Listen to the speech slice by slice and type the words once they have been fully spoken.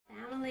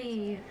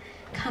play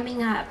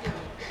coming up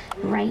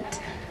right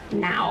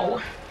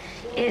now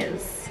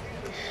is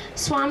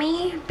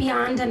Swami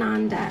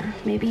Beyondananda.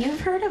 Maybe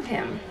you've heard of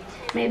him.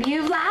 Maybe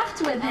you've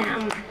laughed with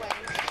him.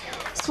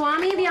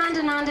 Swami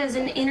Beyondananda is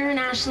an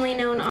internationally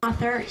known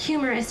author,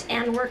 humorist,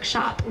 and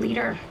workshop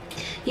leader.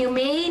 You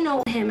may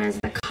know him as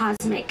the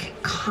Cosmic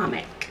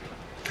Comic,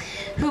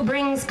 who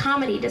brings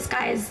comedy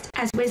disguised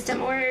as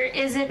wisdom, or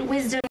is it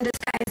wisdom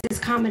disguised as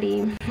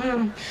comedy?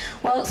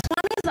 Well,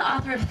 Swami is the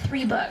author of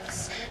 3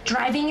 books: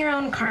 Driving Your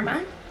Own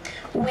Karma,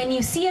 When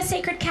You See a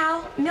Sacred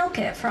Cow, Milk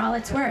It for All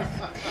It's Worth,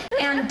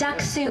 and Duck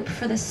Soup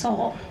for the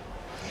Soul.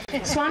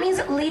 Swami's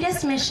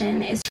latest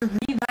mission is to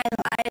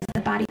revitalize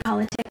the body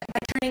politic by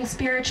turning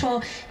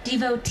spiritual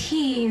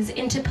devotees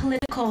into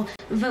political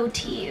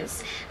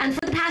votees. And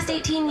for the past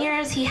 18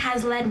 years, he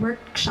has led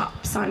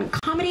workshops on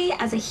comedy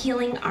as a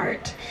healing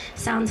art.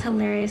 Sounds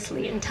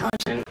hilariously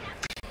intelligent.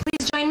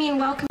 Please join me in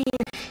welcoming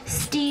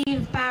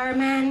Steve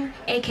Bowerman,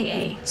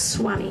 aka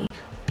Swami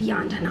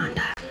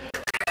Beyondananda.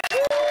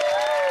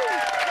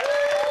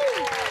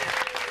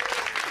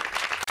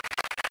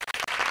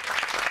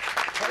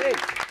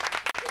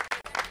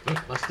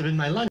 Must have been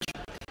my lunch.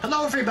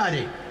 Hello,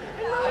 everybody.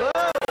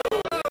 Hello.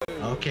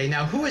 Okay,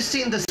 now who has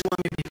seen the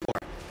Swami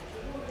before?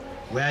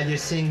 Well, you're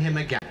seeing him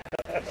again.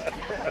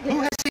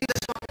 Who has seen the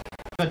Swami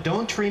but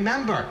don't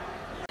remember?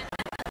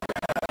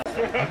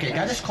 Okay,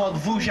 that is called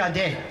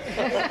vujade.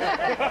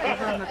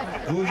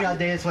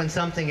 Vujade is when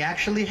something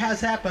actually has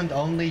happened,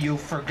 only you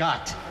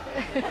forgot.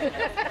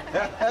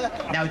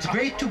 Now, it's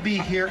great to be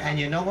here, and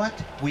you know what?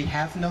 We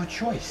have no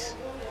choice.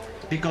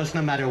 Because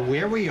no matter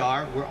where we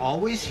are, we're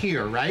always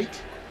here, right?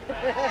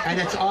 And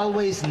it's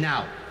always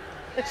now.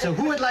 So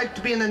who would like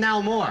to be in the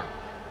now more?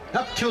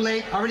 Oh, too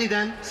late, already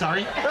done,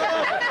 sorry.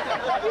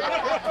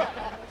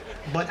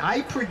 But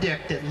I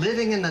predict that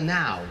living in the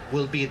now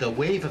will be the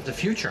wave of the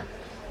future.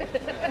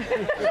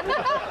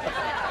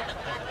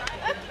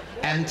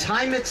 And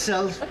time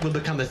itself will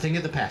become a thing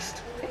of the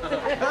past.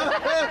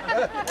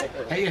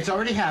 Hey, it's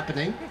already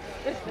happening.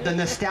 The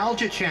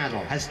Nostalgia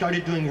Channel has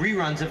started doing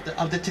reruns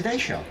of the Today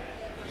Show.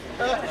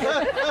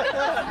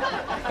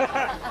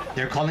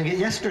 They're calling it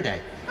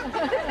Yesterday.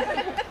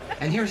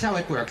 And here's how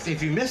it works.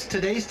 If you missed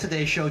today's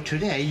Today Show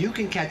today, you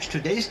can catch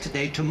today's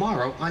Today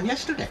tomorrow on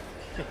Yesterday.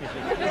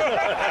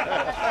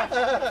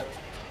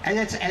 And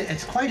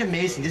it's quite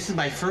amazing. This is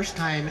my first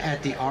time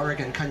at the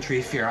Oregon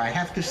Country Fair. I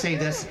have to say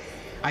this,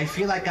 I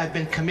feel like I've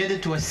been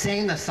committed to a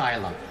sane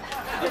asylum.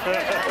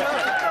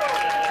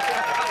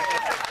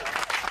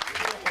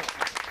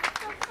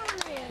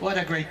 What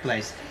a great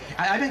place.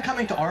 I've been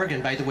coming to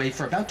Oregon, by the way,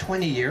 for about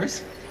 20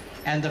 years.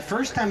 And the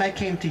first time I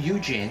came to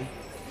Eugene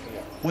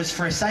was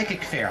for a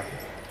psychic fair,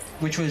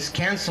 which was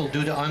canceled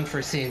due to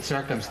unforeseen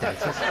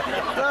circumstances.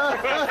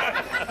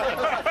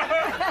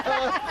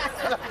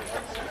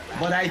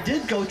 But I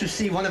did go to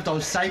see one of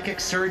those psychic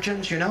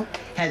surgeons, you know,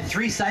 had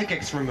 3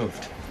 psychics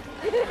removed.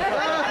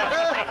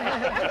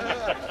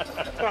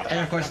 And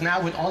of course now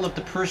with all of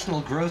the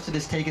personal growth that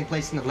has taken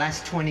place in the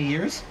last 20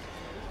 years,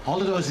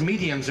 all of those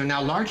mediums are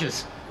now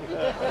larges.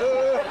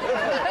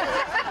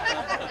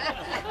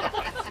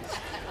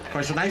 Of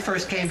course, when I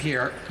first came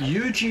here,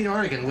 Eugene,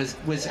 Oregon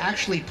was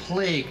actually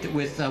plagued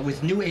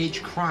with New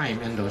Age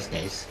crime in those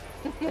days.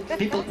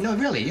 People, no,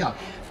 really, yeah.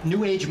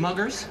 New Age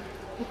muggers.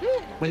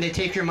 When they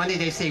take your money,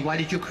 they say, "Why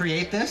did you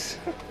create this?"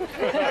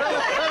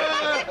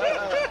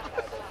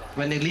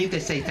 When they leave, they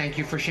say, "Thank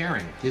you for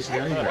sharing." It's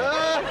very good.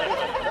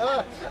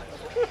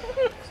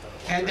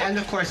 And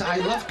of course, I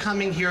love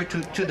coming here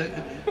to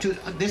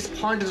this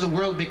part of the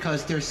world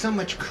because there's so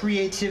much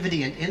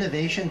creativity and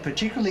innovation,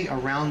 particularly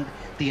around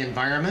the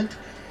environment.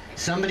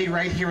 Somebody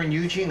right here in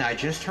Eugene, I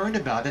just heard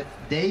about it,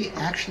 they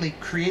actually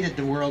created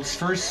the world's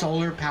first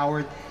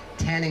solar-powered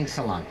tanning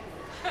salon.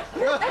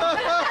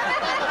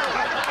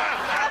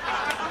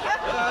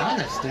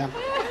 Honest, yeah.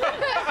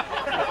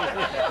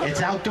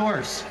 It's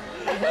outdoors.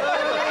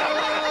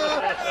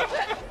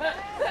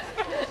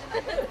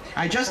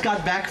 I just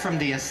got back from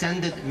the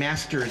Ascended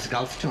Masters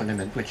Golf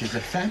Tournament, which is a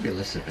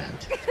fabulous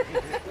event.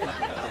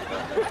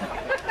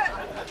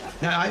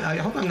 Now, I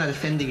hope I'm not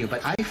offending you,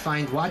 but I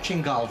find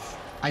watching golf,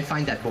 I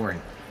find that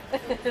boring.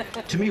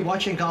 To me,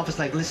 watching golf is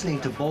like listening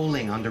to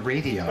bowling on the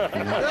radio,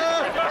 you know?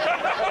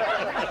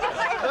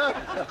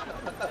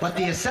 But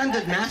the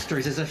Ascended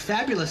Masters is a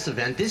fabulous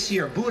event. This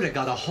year, Buddha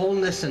got a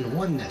wholeness and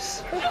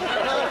oneness.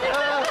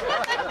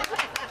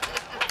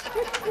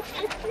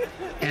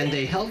 And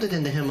they held it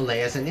in the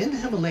Himalayas, and in the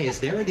Himalayas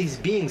there are these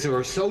beings who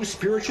are so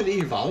spiritually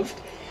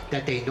evolved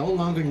that they no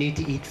longer need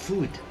to eat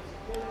food.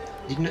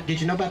 Did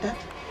you know about that?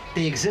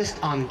 They exist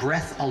on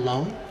breath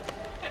alone.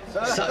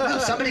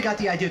 Somebody got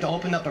the idea to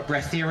open up a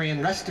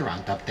breatharian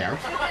restaurant up there.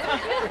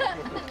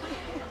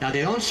 Now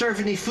they don't serve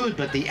any food,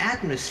 but the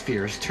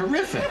atmosphere is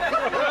terrific.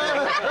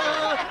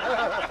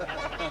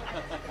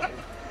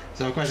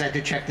 So of course I had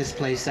to check this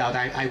place out.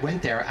 I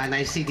went there and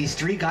I see these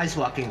 3 guys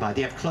walking by.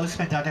 They have clothes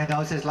put out their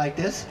noses like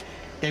this.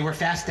 They were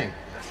fasting.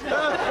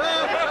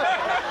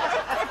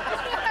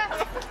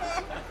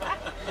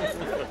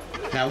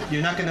 Now Now,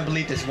 you're not going to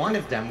believe this. One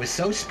of them was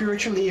so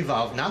spiritually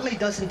evolved, not only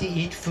doesn't he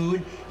eat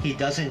food, he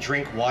doesn't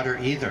drink water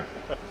either.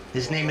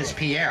 His name is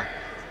Pierre.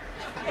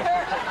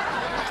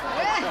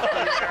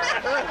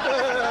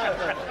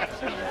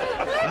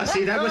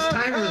 See, that was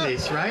time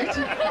release, right?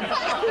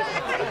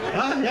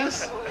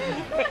 Yes.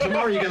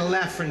 Tomorrow you're going to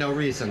laugh for no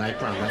reason, I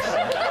promise.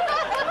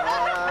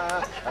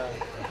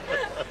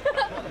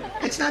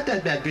 It's not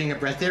that bad being a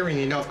breatharian,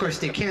 you know. Of course,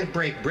 they can't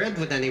break bread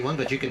with anyone,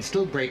 but you can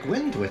still break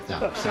wind with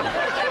them. So.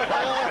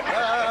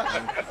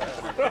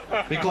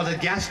 We call it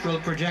gastral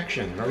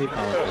projection. Very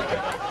powerful.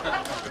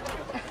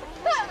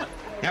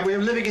 Now, we are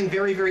living in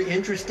very, very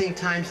interesting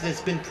times. It's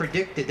been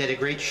predicted that a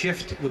great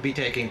shift will be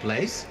taking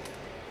place.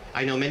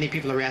 I know many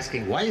people are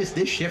asking, why is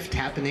this shift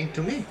happening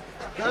to me?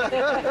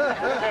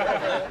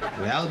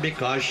 Well,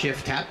 because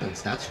shift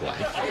happens, that's why.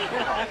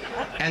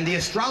 And the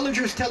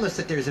astrologers tell us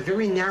that there's a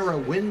very narrow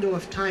window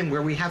of time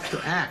where we have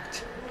to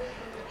act.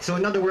 So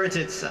in other words,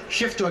 it's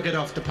shift or get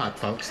off the pot,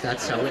 folks.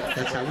 That's how it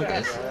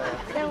is.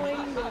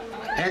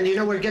 And you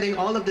know, we're getting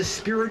all of the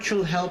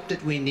spiritual help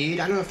that we need.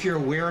 I don't know if you're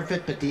aware of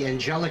it, but the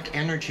angelic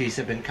energies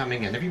have been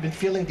coming in. Have you been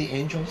feeling the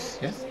angels?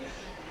 Yes?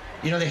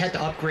 You know, they had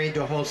to upgrade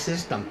the whole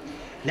system.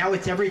 Now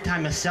it's every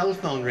time a cell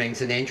phone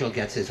rings, an angel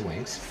gets his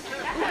wings.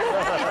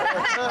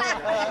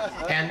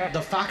 And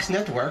the Fox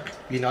network,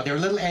 you know, they're a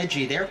little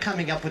edgy. They're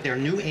coming up with their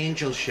new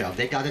angel show.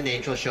 They got an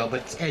angel show,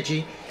 but it's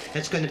edgy.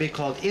 It's going to be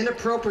called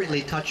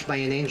Inappropriately Touched by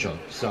an Angel.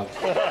 So.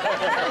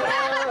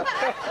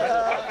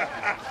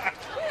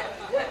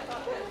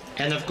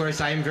 And of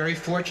course, I am very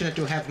fortunate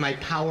to have my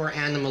power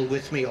animal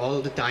with me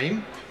all the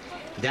time.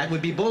 That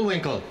would be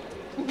Bullwinkle.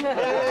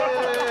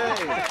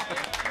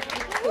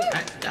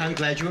 I'm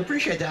glad you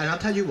appreciate that, and I'll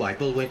tell you why.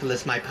 Bullwinkle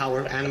is my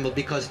power animal,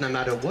 because no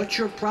matter what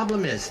your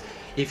problem is,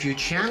 if you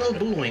channel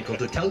Bullwinkle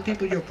to tell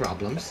people your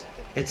problems,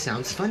 it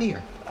sounds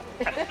funnier.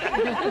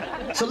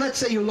 So let's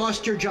say you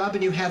lost your job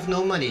and you have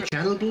no money.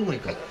 Channel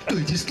Bullwinkle.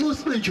 I just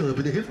lost my job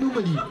and I have no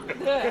money.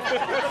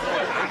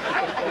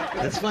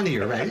 That's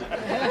funnier, right?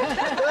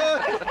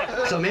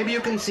 So maybe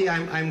you can see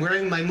I'm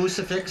wearing my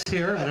Musafix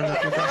here. I don't know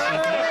if you can see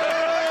that.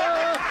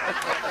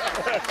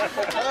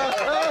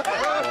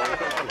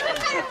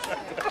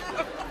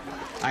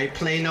 I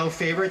play no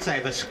favorites. I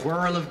have a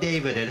squirrel of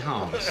David at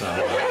home, so.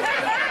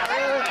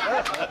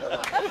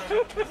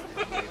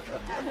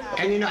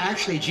 And you know,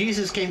 actually,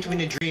 Jesus came to me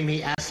in a dream.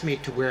 He asked me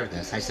to wear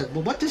this. I said,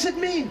 well, what does it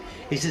mean?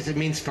 He says, it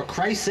means, for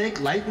Christ's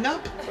sake, lighten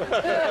up.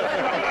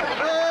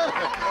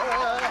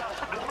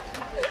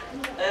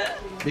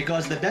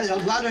 Because a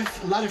lot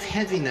of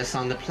heaviness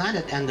on the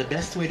planet, and the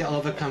best way to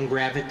overcome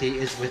gravity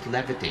is with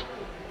levity.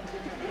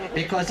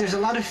 Because there's a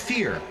lot of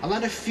fear,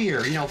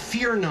 you know,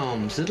 fear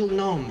gnomes, little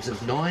gnomes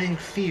of gnawing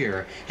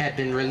fear have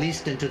been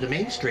released into the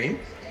mainstream,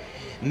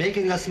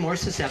 making us more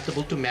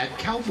susceptible to mad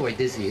cowboy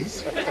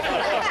disease.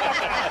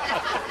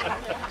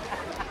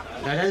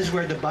 Now that is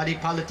where the body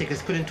politic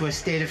is put into a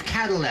state of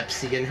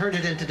catalepsy and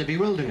herded into the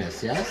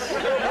bewilderness, yes?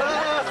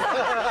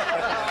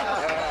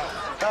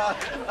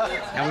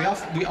 Now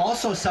we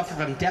also suffer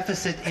from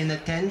deficit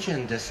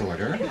inattention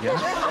disorder,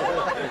 yes?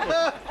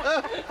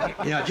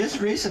 You know,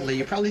 just recently,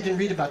 you probably didn't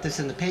read about this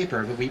in the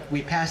paper, but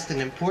we passed an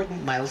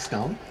important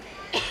milestone.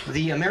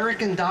 The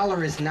American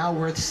dollar is now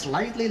worth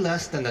slightly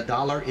less than a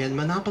dollar in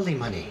Monopoly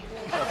money.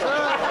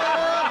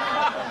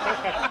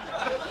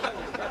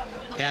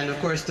 And of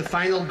course, the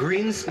final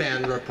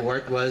Greenspan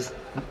report was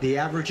the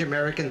average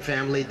American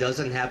family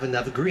doesn't have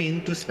enough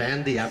green to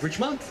span the average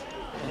month.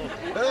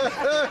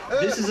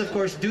 This is, of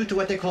course, due to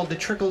what they call the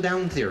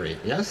trickle-down theory,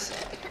 yes?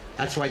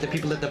 That's why the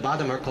people at the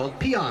bottom are called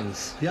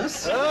peons,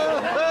 yes?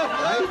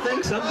 I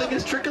think something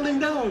is trickling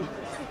down.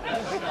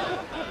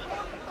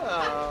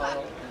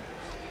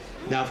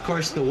 Now, of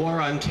course, the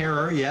war on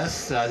terror,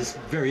 yes, is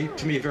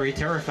to me, very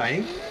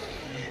terrifying.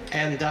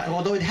 And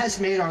although it has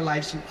made our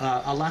lives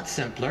a lot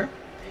simpler,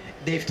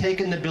 they've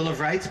taken the Bill of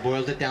Rights,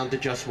 boiled it down to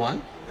just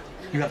one.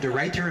 You have the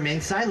right to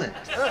remain silent.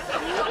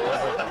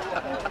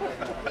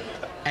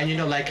 And you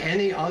know, like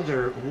any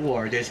other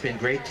war, there's been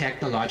great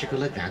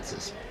technological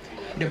advances.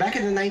 You know, back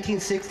in the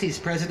 1960s,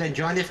 President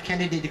John F.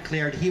 Kennedy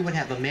declared he would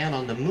have a man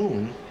on the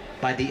moon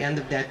by the end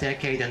of that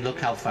decade, and look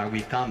how far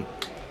we've come.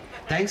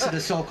 Thanks to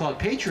the so-called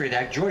Patriot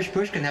Act, George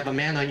Bush can have a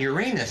man on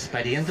Uranus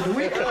by the end of the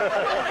week.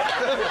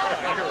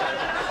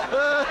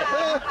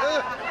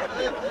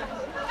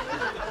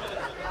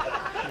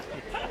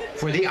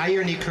 For the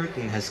irony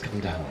curtain has come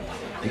down.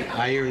 The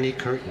irony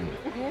curtain.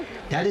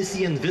 That is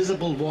the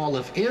invisible wall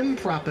of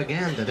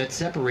impropaganda that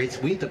separates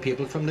we the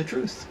people from the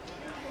truth.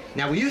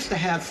 Now, we used to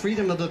have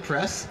freedom of the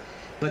press,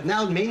 but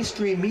now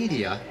mainstream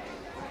media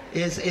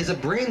is a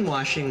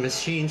brainwashing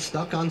machine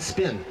stuck on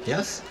spin,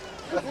 yes?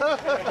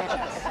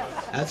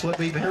 That's what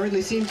we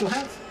apparently seem to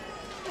have.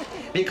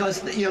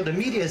 Because, you know, the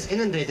media has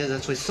inundated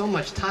us with so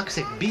much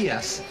toxic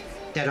BS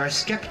that our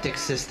skeptic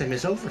system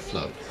is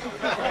overflowed.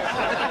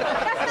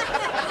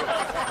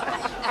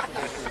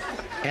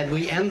 And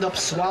we end up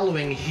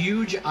swallowing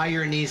huge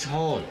ironies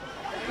whole.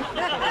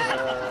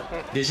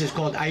 This is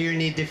called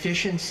irony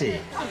deficiency.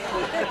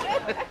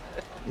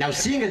 Now,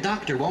 seeing a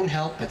doctor won't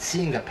help, but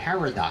seeing a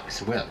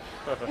paradox will.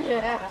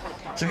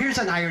 So here's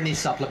an irony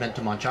supplement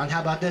to munch on.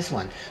 How about this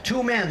one?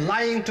 Two men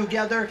lying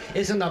together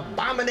is an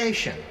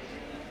abomination.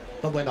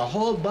 But when a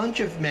whole bunch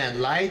of men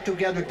lie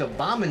together to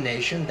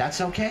abomination,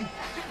 that's okay.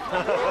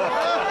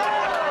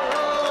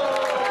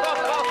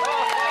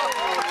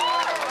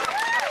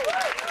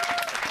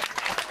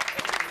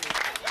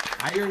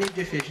 Irony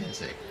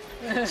deficiency.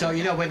 So,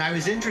 you know, when I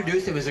was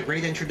introduced, it was a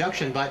great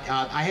introduction, but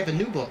I have a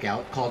new book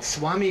out called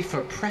Swami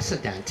for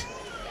Precedent,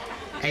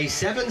 a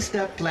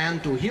 7-step plan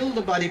to heal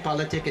the body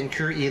politic and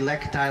cure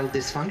electile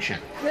dysfunction.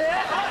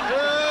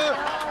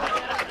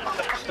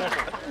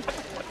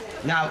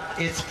 Now,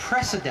 it's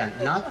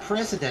precedent, not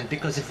president,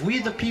 because if we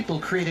the people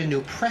create a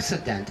new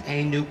precedent,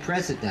 a new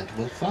president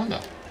will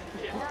follow.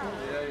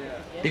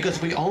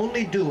 Because we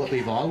only do what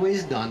we've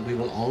always done, we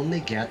will only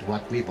get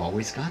what we've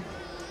always got.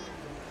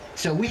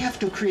 So we have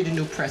to create a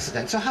new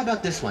precedent. So how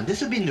about this one? This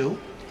would be new.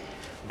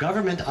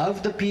 Government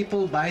of the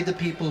people, by the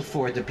people,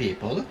 for the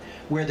people,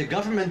 where the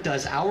government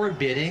does our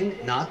bidding,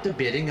 not the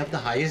bidding of the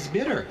highest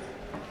bidder.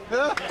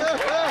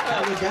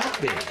 How would that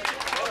be?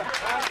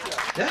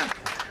 Yeah.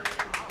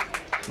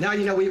 Now,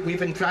 you know, we've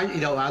been trying,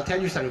 you know, I'll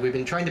tell you something, we've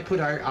been trying to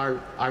put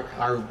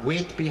our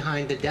weight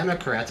behind the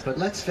Democrats, but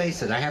let's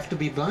face it, I have to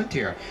be blunt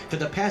here. For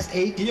the past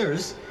 8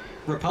 years,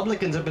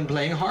 Republicans have been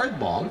playing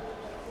hardball.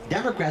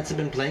 Democrats have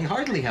been playing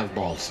hardly have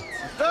balls.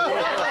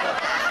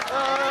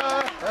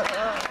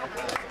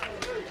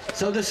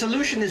 So the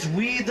solution is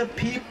we the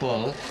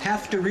people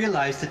have to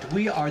realize that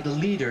we are the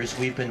leaders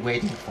we've been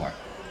waiting for.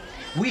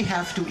 We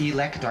have to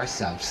elect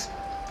ourselves.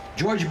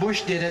 George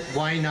Bush did it,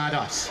 why not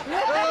us?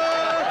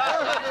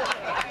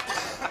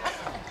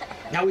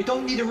 Now, we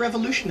don't need a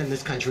revolution in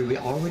this country, we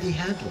already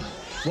had one.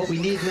 What we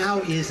need now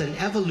is an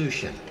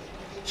evolution.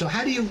 So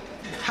how do you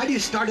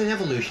start an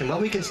evolution?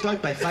 Well, we can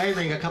start by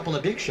firing a couple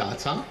of big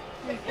shots, huh?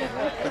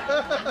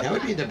 That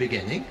would be the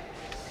beginning.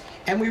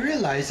 And we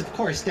realize, of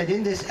course, that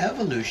in this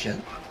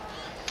evolution,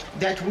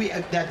 that we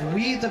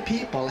the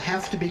people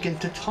have to begin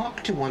to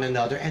talk to one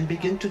another and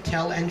begin to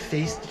tell and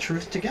face the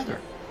truth together.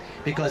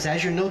 Because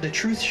as you know, the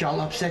truth shall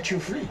upset you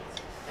free.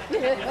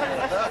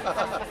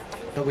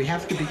 But we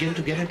have to begin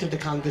to get into the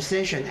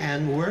conversation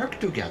and work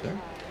together,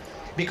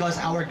 because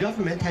our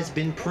government has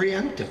been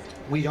preempted.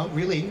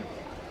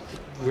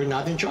 We're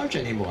not in charge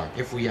anymore,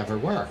 if we ever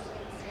were.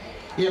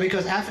 You know,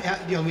 because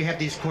you know, we have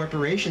these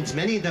corporations,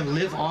 many of them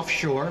live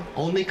offshore,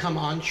 only come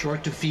onshore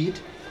to feed.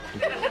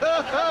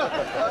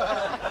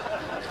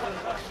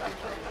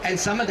 And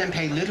some of them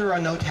pay little or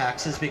no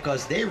taxes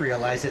because they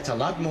realize it's a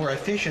lot more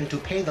efficient to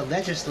pay the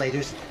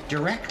legislators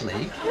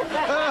directly.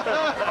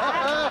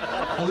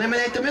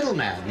 Eliminate the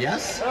middleman,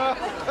 yes?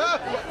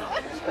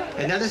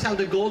 And that is how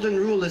the golden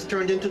rule is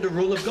turned into the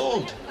rule of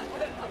gold.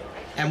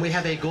 And we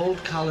have a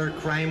gold-collar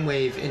crime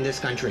wave in this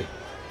country.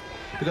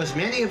 Because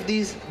many of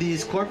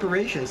these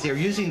corporations, they're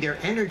using their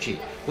energy,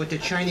 what the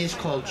Chinese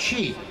call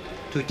qi,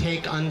 to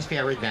take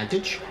unfair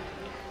advantage.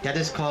 That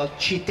is called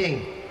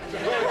cheating.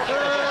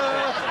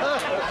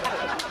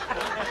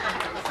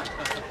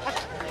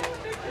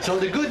 So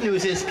the good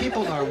news is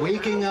people are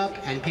waking up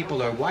and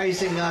people are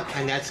wising up,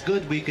 and that's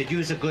good. We could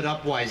use a good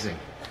upwising.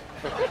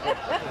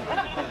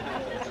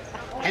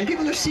 And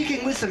people are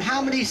seeking wisdom. How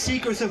many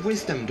seekers of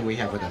wisdom do we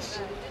have with us?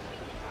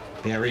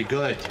 Very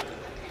good.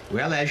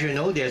 Well, as you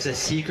know, there's a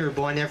seeker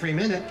born every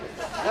minute.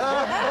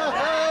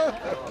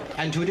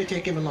 And who to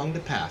take him along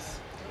the path.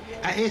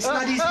 It's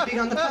not easy being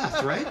on the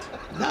path, right?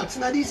 No, it's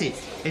not easy.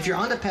 If you're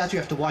on the path, you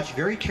have to watch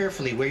very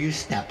carefully where you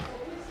step.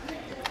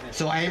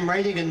 So I am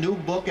writing a new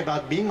book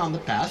about being on the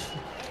path,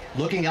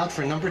 looking out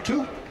for number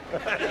 2.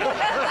 It's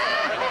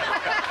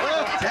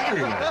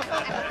everywhere.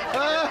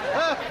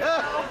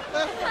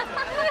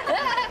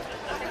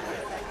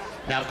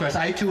 Now, of course,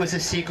 I too was a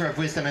seeker of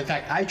wisdom. In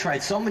fact, I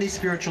tried so many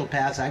spiritual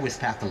paths, I was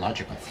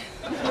pathological.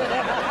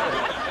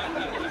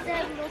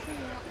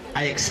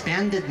 I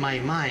expanded my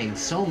mind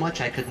so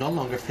much I could no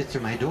longer fit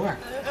through my door.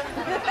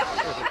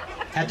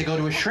 Had to go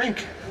to a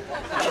shrink.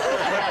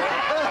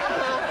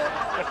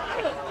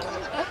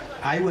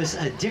 I was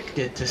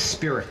addicted to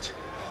spirit.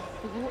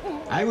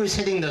 I was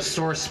hitting the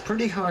source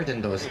pretty hard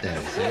in those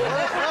days.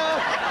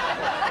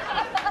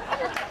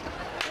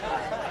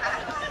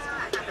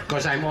 Of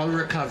course, I'm all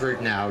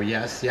recovered now.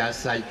 Yes.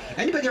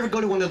 Anybody ever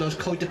go to one of those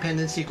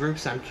codependency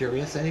groups? I'm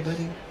curious.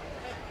 Anybody?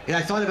 Yeah,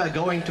 I thought about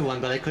going to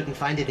one, but I couldn't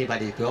find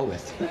anybody to go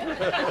with.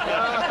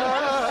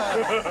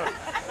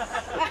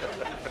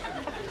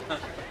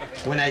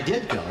 When I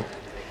did go,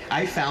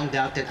 I found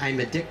out that I'm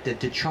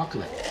addicted to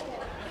chocolate.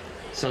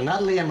 So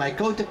not only am I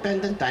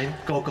codependent, I'm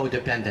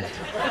cocoa-dependent.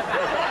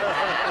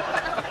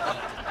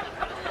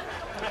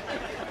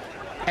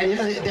 And you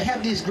know, they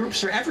have these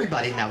groups for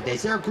everybody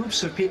nowadays. There are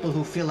groups for people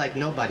who feel like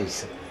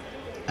nobodies.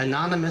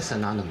 Anonymous.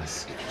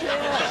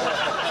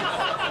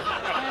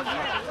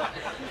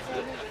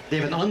 They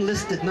have an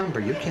unlisted number.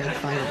 You can't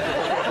find it.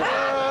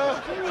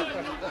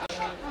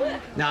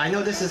 Now, I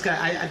know this is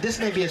this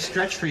may be a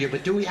stretch for you,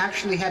 but do we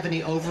actually have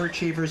any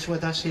overachievers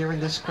with us here in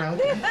this crowd?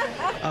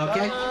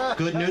 Okay,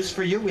 good news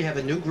for you. We have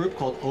a new group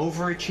called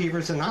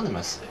Overachievers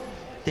Anonymous.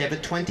 They have a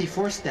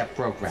 24-step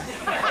program.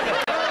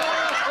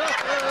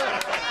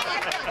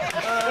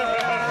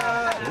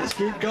 Just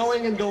keep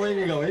going and going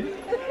and going.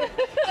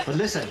 But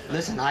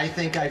listen, I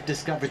think I've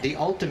discovered the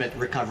ultimate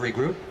recovery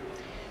group.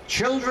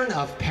 Children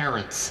of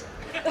parents.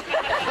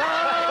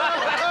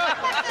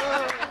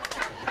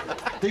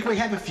 I think we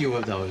have a few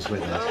of those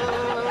with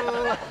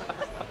us.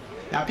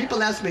 Now,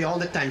 people ask me all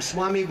the time,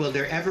 Swami, will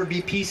there ever be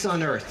peace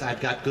on earth?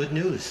 I've got good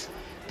news.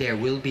 There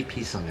will be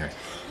peace on earth.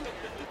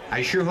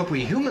 I sure hope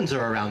we humans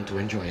are around to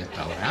enjoy it,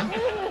 though, huh?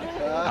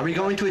 Are we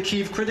going to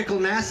achieve critical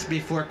mass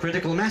before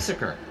critical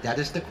massacre? That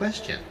is the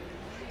question.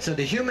 So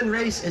the human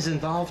race is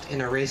involved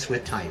in a race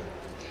with time.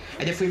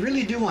 And if we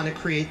really do want to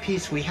create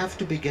peace, we have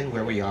to begin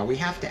where we are. We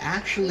have to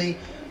actually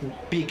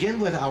begin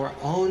with our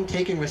own,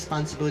 taking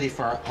responsibility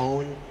for our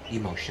own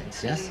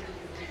emotions, yes?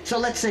 So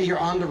let's say you're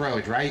on the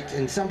road, right?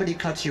 And somebody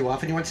cuts you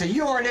off and you want to say,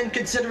 you're an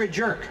inconsiderate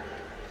jerk.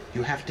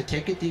 You have to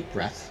take a deep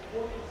breath.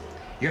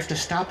 You have to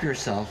stop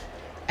yourself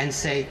and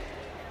say,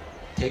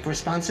 take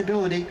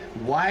responsibility.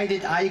 Why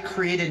did I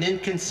create an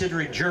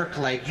inconsiderate jerk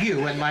like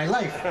you in my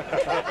life?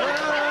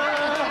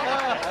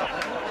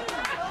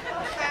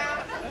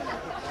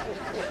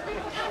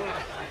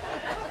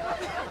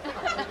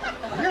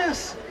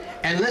 Yes.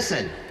 And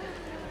listen,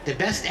 the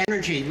best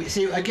energy,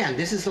 see, again,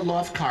 this is the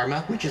law of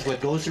karma, which is what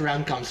goes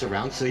around comes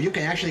around, so you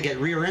can actually get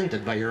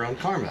rear-ended by your own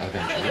karma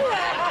eventually.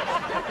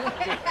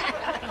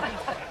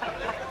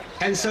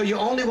 And so you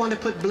only want to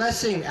put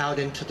blessing out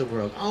into the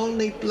world,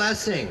 only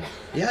blessing.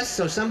 Yes,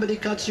 so somebody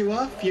cuts you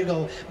off, you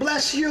go,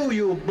 bless you,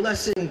 you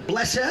blessing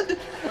blessed.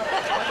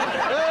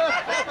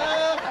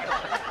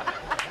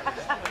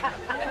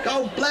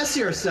 Go bless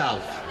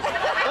yourself.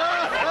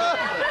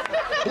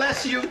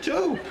 Bless you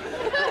too.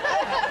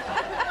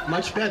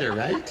 Much better,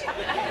 right?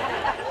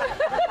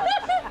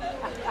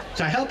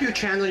 So I help you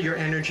channel your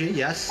energy,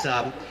 yes.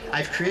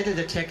 I've created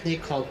a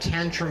technique called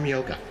tantrum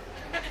yoga.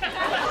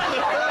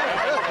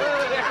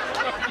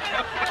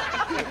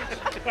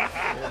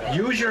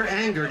 Use your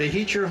anger to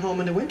heat your home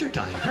in the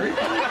wintertime.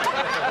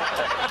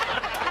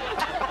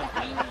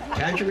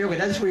 Tantrum yoga,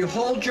 that is where you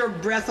hold your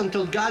breath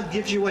until God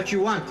gives you what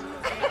you want.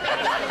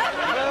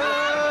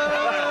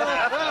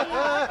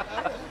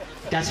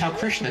 That's how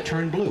Krishna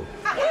turned blue.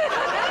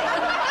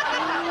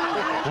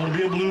 Wanna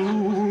be a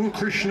blue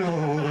Krishna.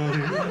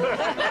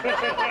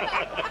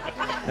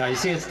 Now you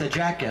see, it's the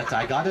jacket.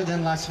 I got it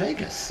in Las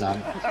Vegas at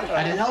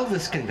an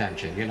Elvis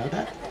convention. You know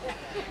that?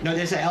 No,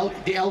 there's the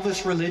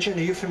Elvis religion.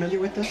 Are you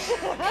familiar with this?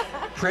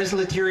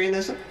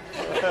 Presbyterianism.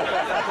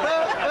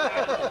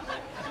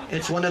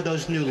 It's one of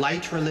those new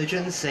light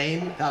religions.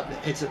 Same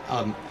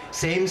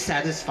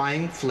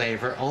satisfying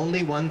flavor.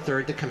 Only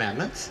 1/3 the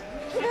commandments.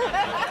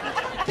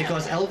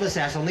 Because Elvis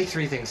asks only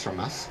 3 things from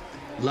us.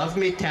 Love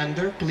me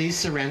tender, please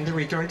surrender,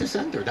 return to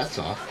sender. That's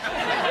all.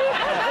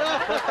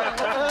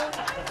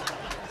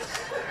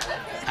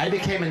 I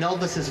became an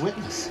Elvis's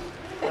witness.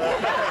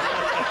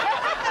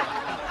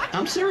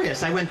 I'm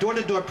serious. I went door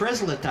to door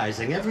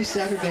proselytizing every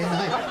Saturday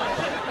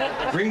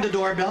night. Ring the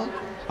doorbell.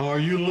 Are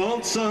you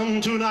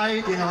lonesome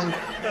tonight? You know.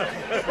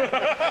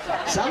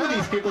 Some of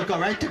these people go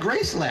right to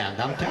Graceland.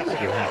 I'm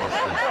telling you how this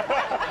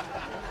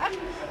is.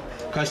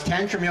 Because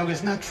tantrum yoga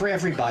is not for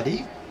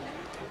everybody.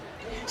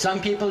 Some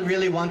people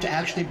really want to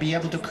actually be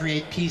able to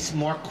create peace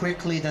more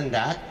quickly than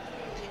that.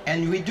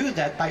 And we do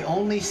that by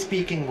only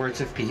speaking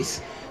words of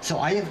peace. So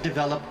I have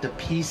developed the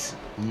peace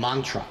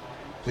mantra.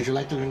 Would you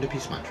like to learn the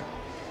peace mantra?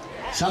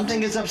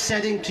 Something is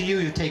upsetting to you,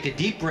 you take a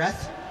deep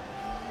breath.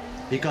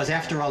 Because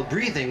after all,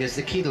 breathing is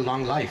the key to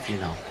long life, you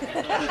know.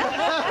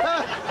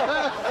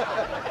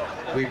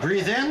 We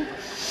breathe in,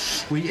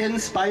 we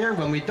inspire.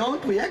 When we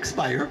don't, we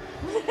expire.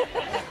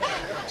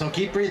 So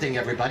keep breathing,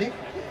 everybody.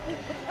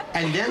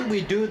 And then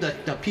we do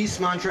the peace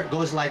mantra. It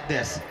goes like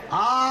this.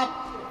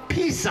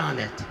 Peace on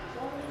it.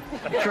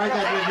 Try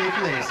that with me,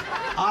 please.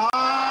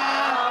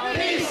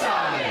 Peace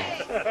on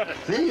it.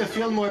 Then you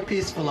feel more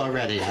peaceful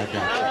already, I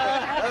bet.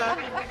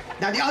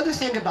 Now, the other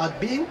thing about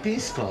being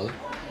peaceful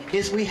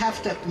is we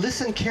have to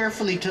listen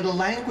carefully to the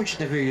language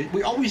that we use.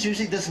 We always use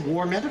this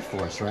war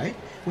metaphors, right?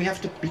 We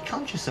have to be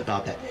conscious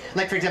about that.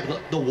 Like, for example,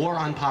 the war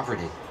on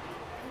poverty.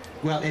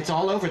 Well, it's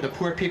all over. The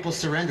poor people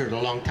surrendered a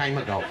long time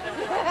ago.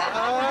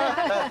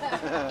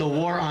 The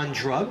war on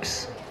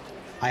drugs.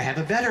 I have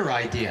a better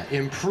idea.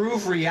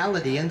 Improve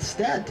reality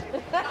instead.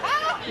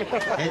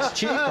 It's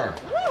cheaper.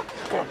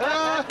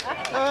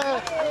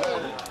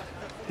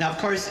 Now, of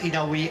course, you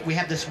know, we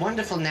have this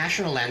wonderful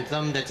national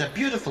anthem that's a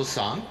beautiful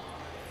song.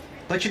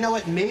 But you know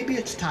what? Maybe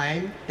it's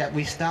time that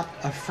we stop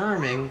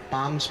affirming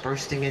bombs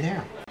bursting in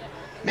air.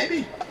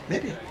 Maybe.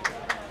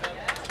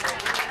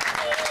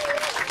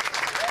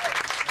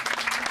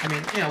 I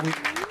mean, you know,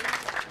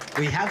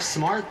 we have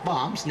smart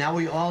bombs. Now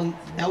all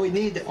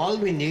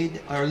we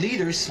need are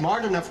leaders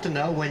smart enough to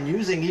know when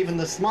using even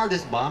the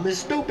smartest bomb is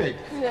stupid.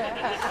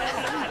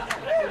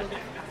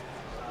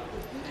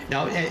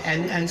 Now,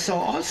 and so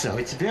also,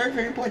 it's very,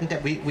 very important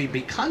that we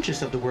be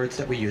conscious of the words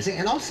that we're using,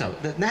 and also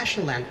the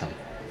national anthem.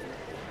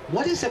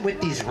 What is it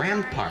with these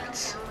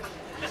ramparts?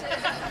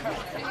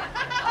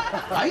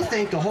 I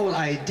think the whole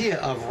idea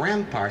of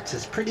ramparts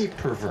is pretty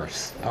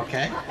perverse,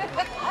 okay?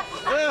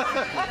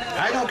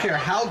 I don't care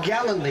how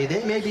gallantly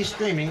they may be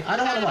screaming, I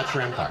don't want to watch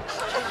ramparts.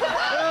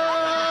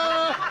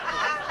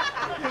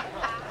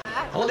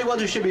 Only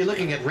ones who should be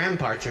looking at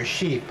ramparts are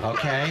sheep,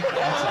 okay?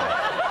 That's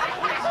all.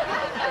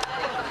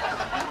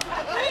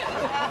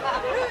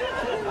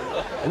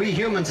 We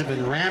humans have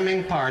been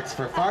ramming parts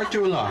for far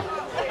too long.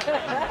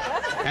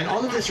 And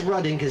all of this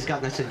rutting has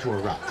gotten us into a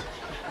rut.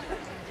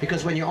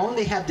 Because when you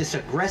only have this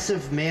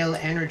aggressive male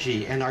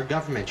energy in our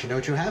government, you know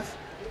what you have?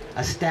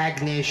 A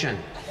stagnation.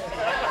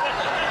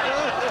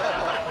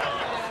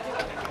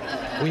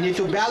 We need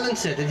to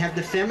balance it and have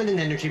the feminine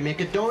energy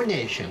make a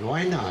donation.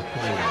 Why not?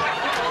 Why not?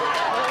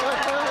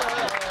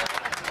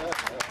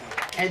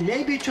 And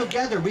maybe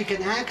together we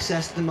can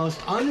access the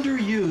most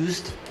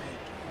underused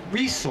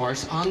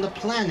resource on the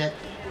planet,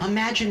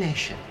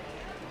 imagination.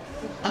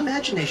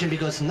 Imagination,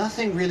 because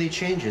nothing really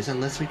changes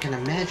unless we can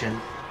imagine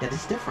that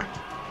it's different.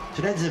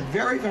 So that is a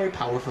very, very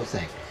powerful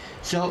thing.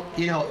 So,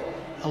 you know,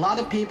 a lot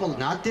of people,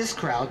 not this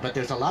crowd, but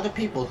there's a lot of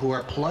people who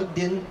are plugged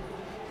in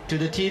to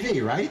the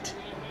TV, right?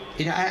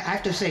 You know, I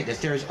have to say this,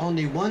 there is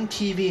only one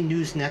TV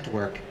news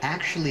network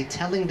actually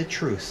telling the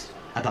truth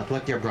about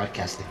what they're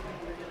broadcasting.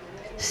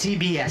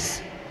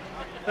 CBS.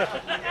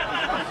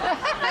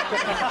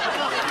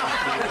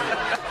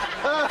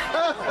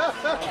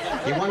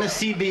 You want a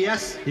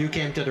CBS? You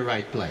came to the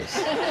right place.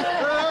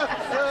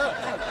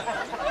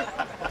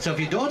 So if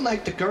you don't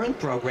like the current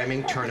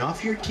programming, turn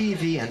off your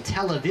TV and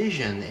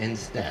television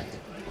instead.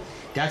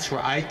 That's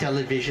where I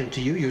television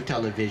to you, you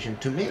television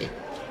to me.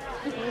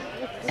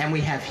 And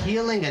we have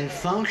healing and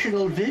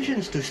functional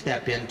visions to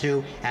step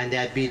into, and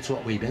that beats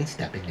what we've been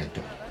stepping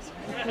into.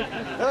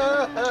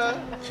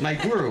 My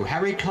guru,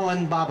 Harry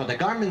Cohen Baba, the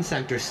Garmin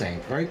Center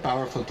saint, very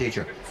powerful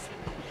teacher.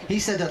 He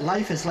said that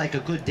life is like a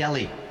good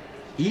deli.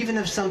 Even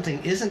if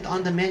something isn't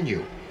on the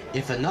menu,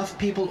 if enough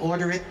people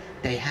order it,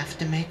 they have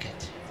to make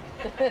it.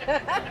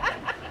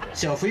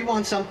 So if we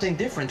want something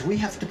different, we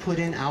have to put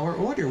in our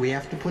order. We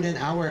have to put in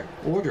our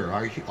order,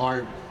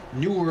 our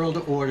New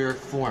World Order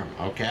form,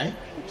 okay?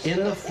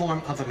 In the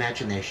form of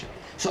imagination.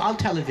 So I'll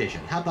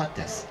television. How about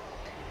this?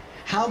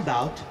 How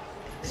about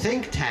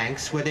think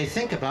tanks where they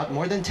think about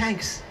more than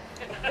tanks?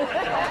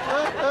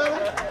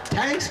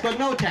 Tanks, but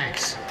no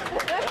tanks.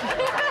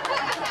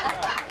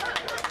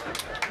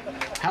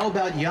 How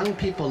about young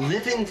people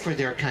living for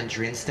their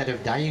country instead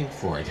of dying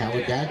for it? How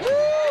would that be?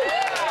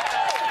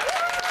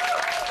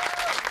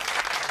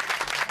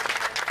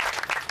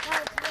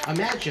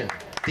 Imagine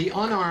the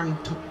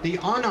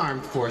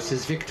unarmed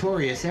forces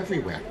victorious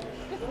everywhere.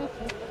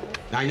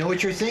 I know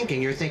what you're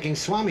thinking. You're thinking,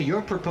 Swami,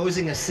 you're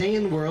proposing a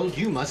sane world.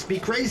 You must be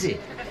crazy.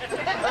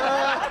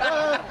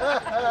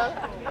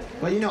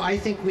 Well, you know, I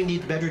think we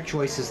need better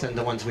choices than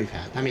the ones we've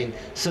had. I mean,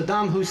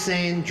 Saddam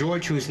Hussein,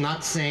 George who's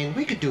not sane,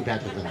 we could do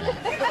better than that.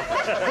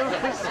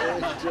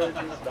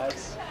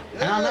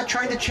 And I'm not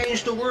trying to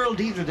change the world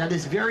either. That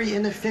is very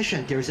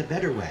inefficient. There's a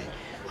better way.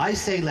 I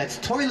say let's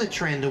toilet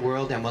train the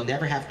world and we'll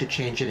never have to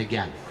change it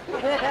again.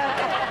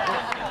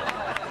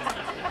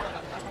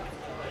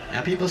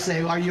 Now people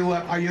say, are you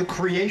a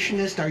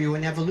creationist? Are you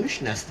an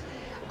evolutionist?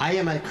 I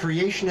am a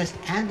creationist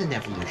and an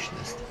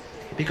evolutionist.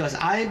 Because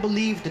I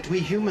believe that we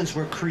humans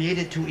were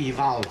created to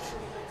evolve.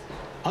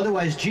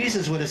 Otherwise,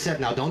 Jesus would have said,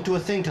 now don't do a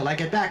thing till I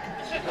get back.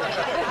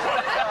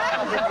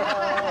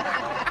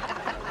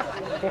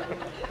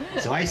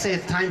 So I say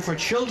it's time for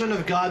children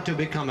of God to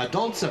become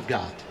adults of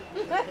God.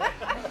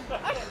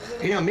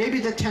 You know, maybe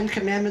the 10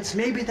 Commandments,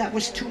 maybe that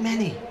was too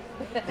many.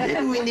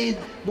 Maybe we need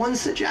one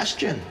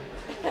suggestion.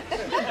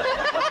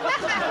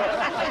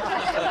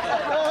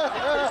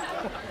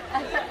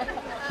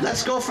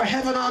 Let's go for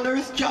heaven on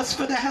earth just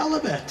for the hell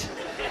of it.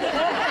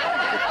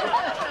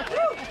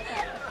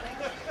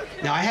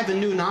 Now, I have a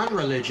new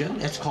non-religion.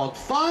 It's called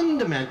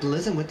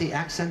fundamentalism with the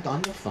accent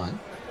on the fun.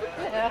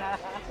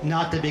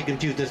 Not to be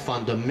confused with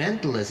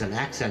fundamentalism,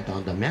 accent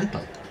on the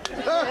mental.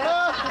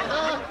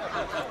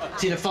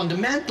 See, the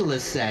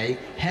fundamentalists say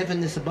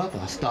heaven is above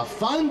us. The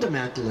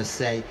fundamentalists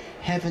say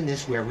heaven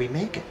is where we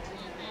make it.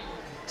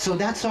 So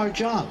that's our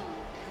job.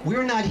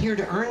 We're not here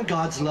to earn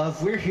God's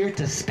love. We're here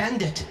to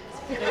spend it.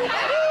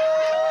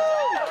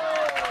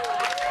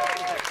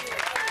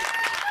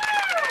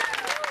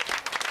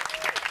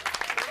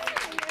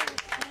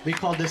 We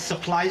call this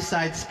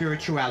supply-side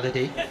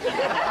spirituality.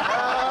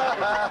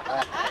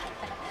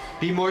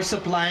 Be more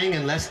supplying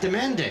and less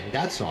demanding,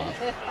 that's all.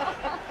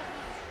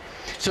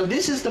 So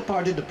this is the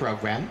part of the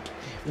program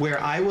where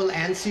I will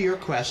answer your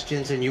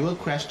questions and you will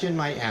question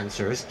my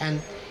answers.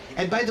 And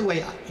by the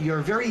way, you're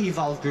a very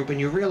evolved group and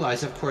you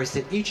realize, of course,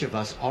 that each of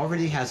us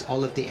already has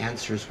all of the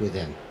answers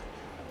within.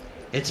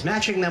 It's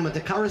matching them with the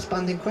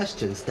corresponding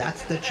questions.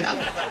 That's the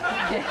challenge.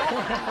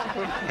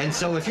 And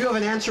so if you have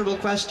an answerable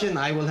question,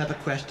 I will have a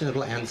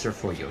questionable answer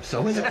for you.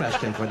 So here's a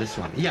question for this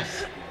one.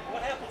 Yes?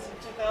 What happens in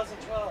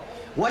 2012?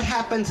 What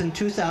happens in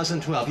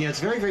 2012? You know,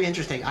 it's very, very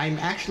interesting. I'm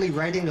actually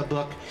writing a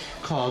book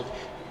called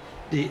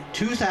The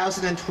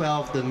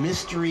 2012, The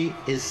Mystery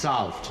is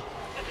Solved.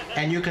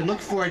 And you can look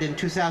for it in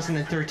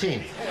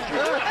 2013.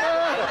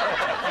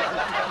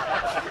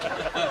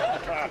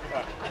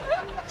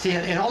 See,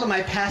 in all of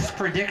my past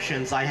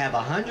predictions, I have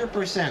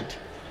 100%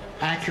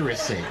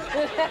 accuracy.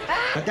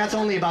 But that's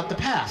only about the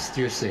past,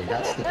 you see.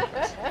 That's the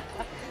difference.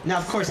 Now,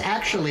 of course,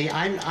 actually,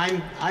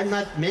 I'm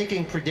not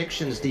making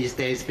predictions these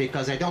days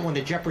because I don't want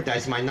to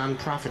jeopardize my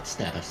non-profit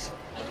status.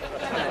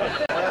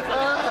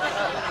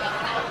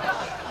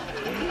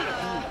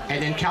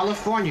 And in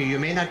California, you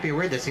may not be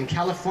aware of this, in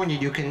California,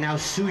 you can now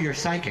sue your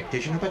psychic.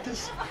 Did you know about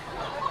this?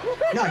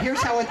 No,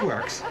 here's how it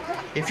works.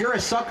 If you're a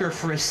sucker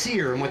for a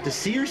seer, and what the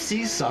seer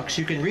sees sucks,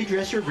 you can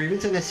redress your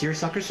grievance in a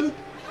seer-sucker suit.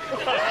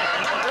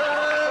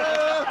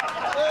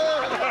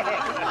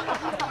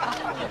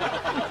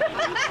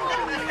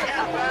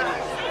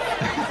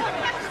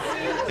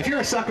 If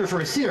you're a sucker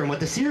for a seer, and what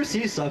the seer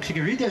sees sucks, you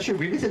can redress your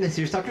grievance in a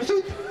seer-sucker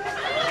suit.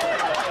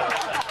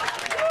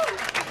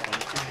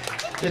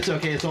 It's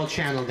okay, it's all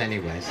channeled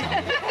anyway, so.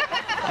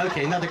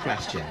 Okay, another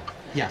question.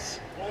 Yes?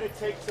 Why did it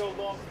take so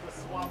long for the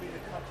Swami to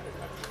come to the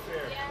country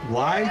fair?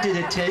 Why did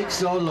it take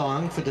so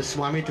long for the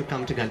Swami to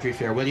come to country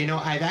fair? Well, you know,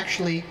 I've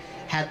actually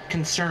had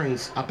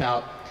concerns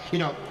about, you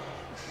know,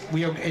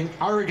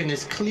 Oregon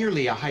is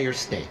clearly a higher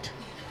state.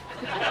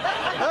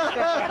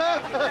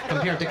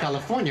 Compared to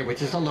California,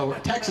 which is a lower.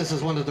 Texas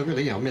is one of the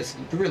really, you know,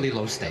 the really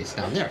low states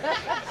down there.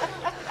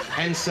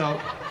 And so,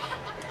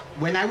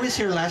 when I was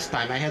here last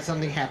time, I had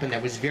something happen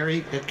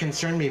that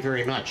concerned me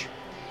very much.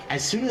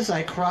 As soon as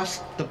I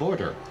crossed the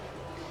border,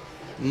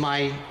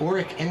 my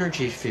auric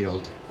energy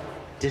field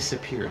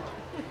disappeared.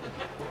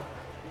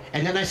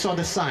 And then I saw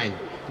the sign,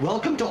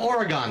 "Welcome to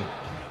Oregon."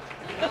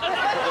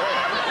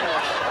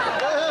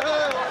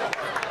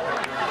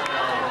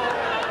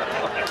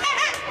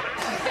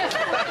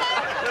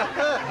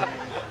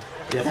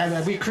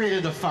 Yeah, we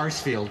created a farce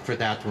field for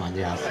that one,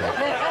 yeah.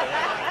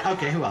 So.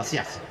 Okay, who else?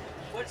 Yes.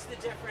 What's the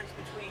difference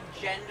between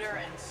gender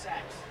and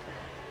sex?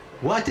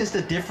 What is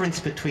the difference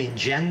between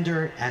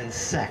gender and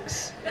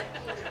sex?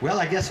 Well,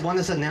 I guess one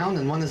is a noun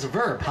and one is a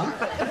verb, huh?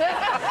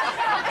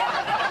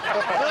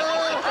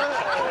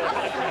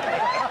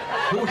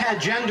 Who had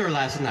gender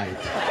last night?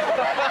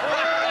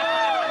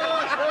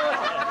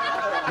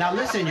 Now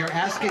listen, you're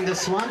asking the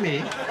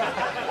Swami.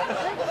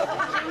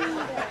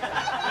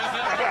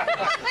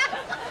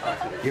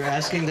 You're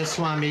asking the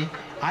Swami.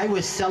 I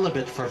was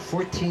celibate for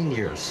 14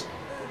 years.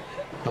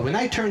 But when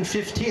I turned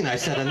 15, I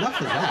said,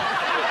 enough of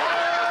that.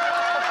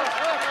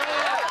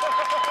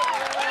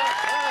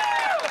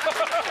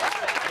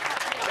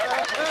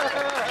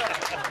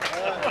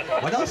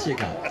 What else you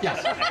got?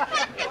 Yes.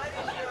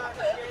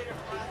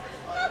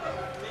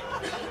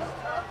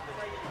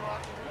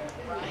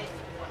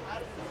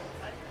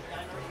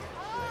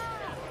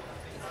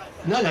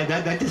 No,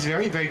 that is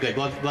very, very good.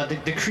 Well,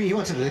 the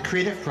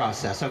creative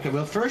process. Okay,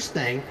 well, first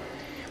thing,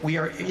 we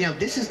are, you know,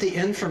 this is the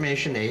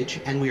information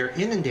age, and we are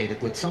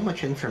inundated with so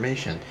much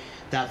information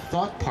that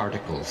thought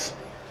particles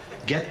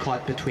get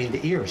caught between the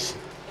ears.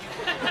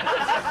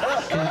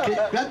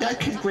 That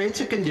creates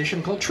a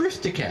condition called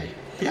truth decay.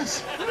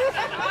 Yes.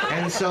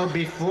 And so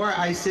before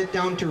I sit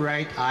down to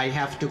write, I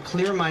have to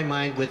clear my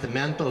mind with a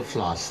mental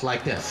floss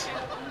like this.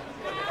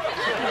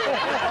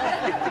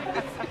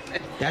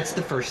 That's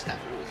the first step.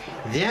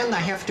 Then I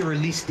have to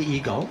release the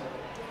ego.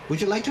 Would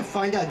you like to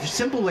find out a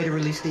simple way to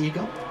release the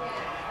ego?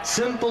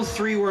 Simple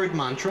 3-word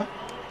mantra.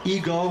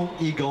 Ego,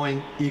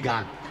 egoing,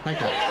 egon. Like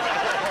that.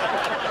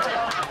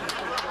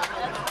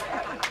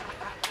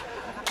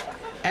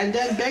 And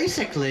then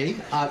basically,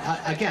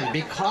 again,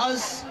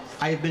 because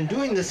I've been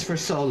doing this for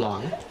so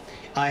long,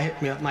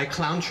 my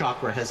clown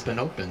chakra has been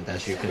opened,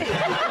 as you can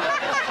tell.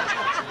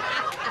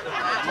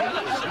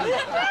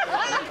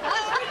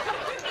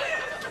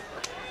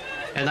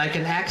 And I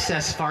can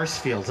access farce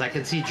fields. I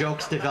can see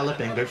jokes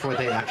developing before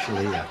they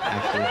actually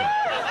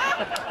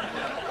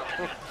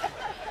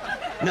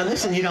Now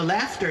listen, you know,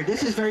 laughter,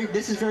 this is very,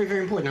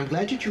 very important. I'm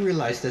glad that you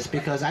realize this,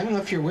 because I don't know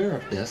if you're aware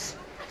of this,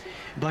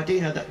 but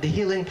you know, the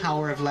healing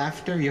power of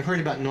laughter. You've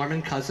heard about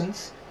Norman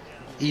Cousins?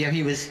 You know,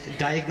 he was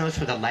diagnosed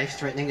with a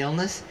life-threatening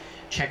illness,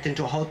 checked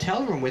into a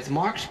hotel room with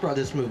Marx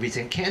Brothers movies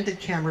and candid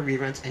camera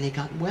reruns, and he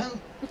got well.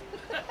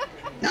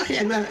 Now,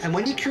 and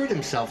when he cured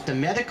himself, the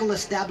medical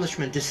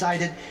establishment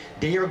decided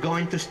they are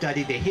going to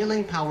study the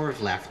healing power of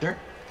laughter,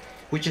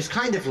 which is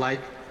kind of like,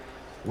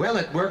 well,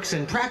 it works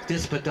in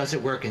practice, but does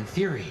it work in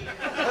theory?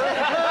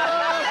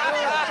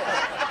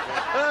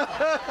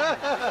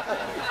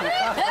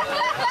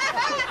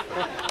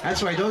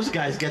 That's why those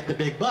guys get the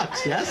big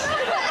bucks, yes?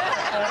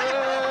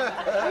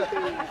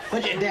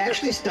 But they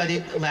actually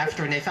studied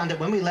laughter, and they found that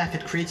when we laugh,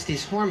 it creates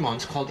these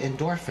hormones called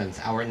endorphins,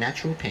 our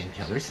natural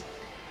painkillers.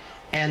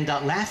 And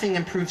laughing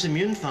improves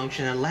immune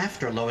function, and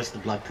laughter lowers the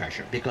blood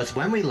pressure. Because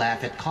when we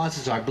laugh, it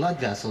causes our blood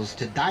vessels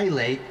to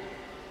dilate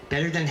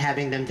better than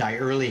having them die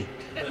early.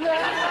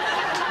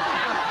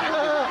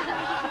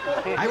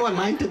 I want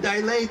mine to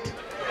dilate.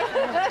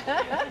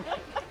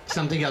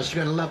 Something else,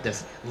 you're gonna love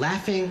this.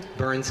 Laughing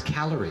burns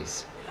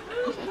calories.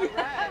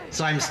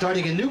 So I'm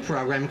starting a new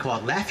program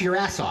called Laugh Your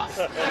Ass Off.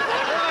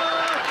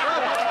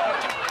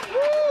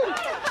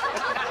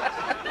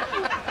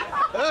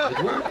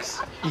 It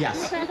works.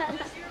 Yes.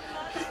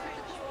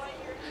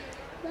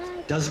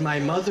 Does my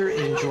mother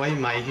enjoy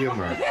my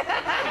humor?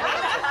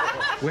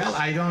 Well,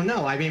 I don't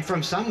know. I mean,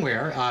 from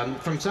somewhere,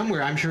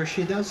 I'm sure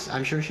she does.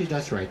 I'm sure she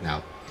does right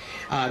now.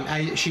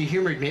 She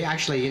humored me.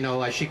 Actually, you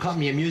know, she caught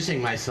me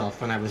amusing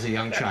myself when I was a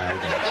young child.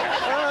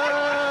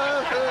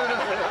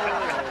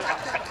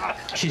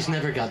 She's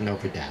never gotten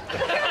over that.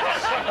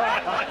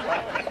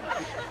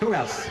 Who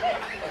else?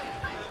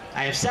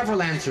 I have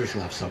several answers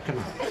left, so come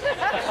on.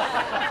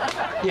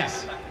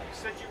 Yes? You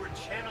said you were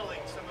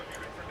channeling some of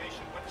your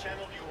information. What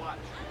channel do you watch?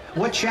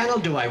 What channel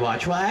do I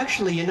watch? Well,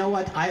 actually, you know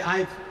what?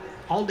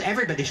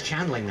 Everybody's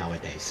channeling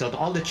nowadays, so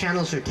all the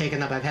channels are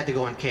taken up. I've had to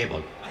go on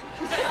cable.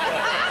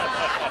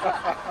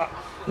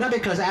 No,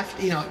 because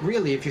after, you know,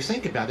 really, if you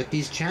think about it,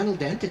 these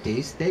channeled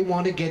entities, they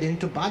want to get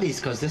into bodies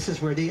because this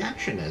is where the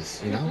action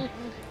is, you know?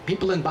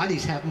 People in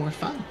bodies have more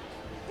fun.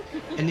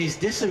 And these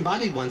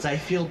disembodied ones, I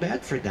feel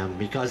bad for them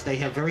because they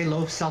have very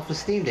low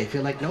self-esteem. They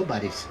feel like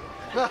nobodies.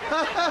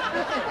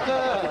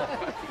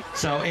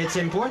 So it's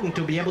important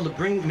to be able to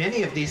bring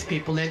many of these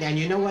people in. And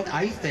you know what?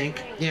 I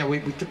think, you know,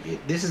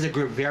 this is a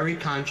group very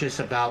conscious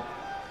about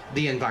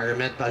the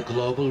environment, about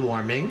global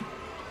warming,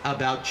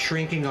 about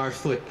shrinking our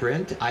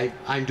footprint.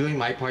 I'm doing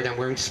my part. I'm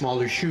wearing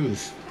smaller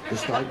shoes to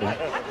start with.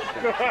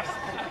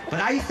 But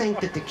I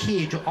think that the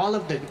key to all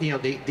of the, you know,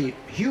 the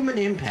human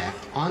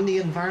impact on the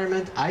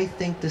environment, I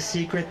think the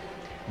secret,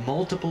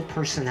 multiple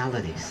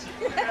personalities.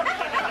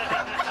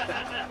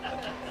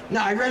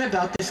 Now, I read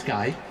about this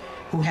guy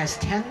who has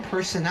 10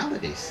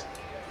 personalities.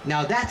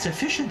 Now, that's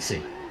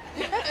efficiency.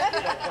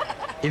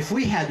 If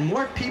we had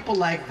more people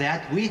like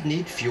that, we'd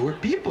need fewer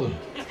people.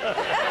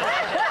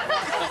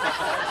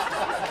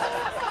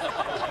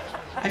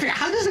 I figured,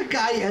 how does a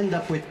guy end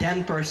up with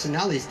 10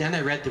 personalities? Then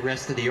I read the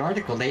rest of the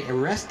article. They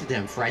arrested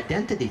him for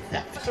identity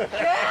theft.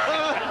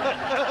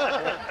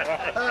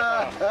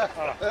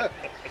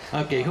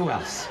 Okay, who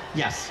else?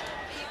 Yes.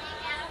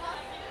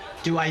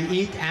 Do I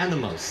eat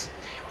animals?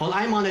 Well,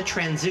 I'm on a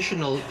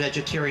transitional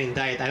vegetarian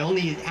diet. I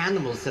only eat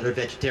animals that are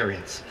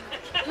vegetarians.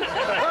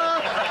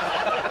 Now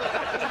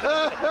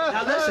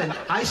listen,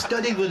 I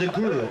studied with a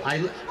guru.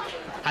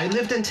 I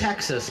lived in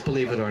Texas,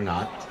 believe it or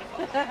not,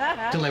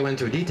 till I went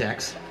through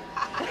detox.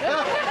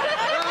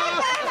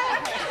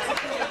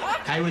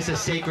 I was a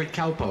sacred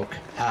cowpoke.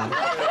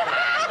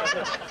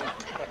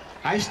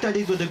 I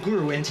studied with a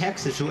guru in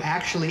Texas who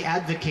actually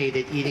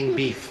advocated eating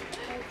beef.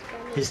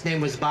 His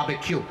name was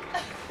Barbecue.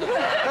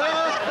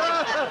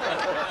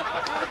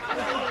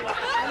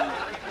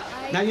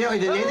 Now, you know,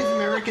 in the Native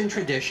American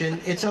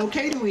tradition, it's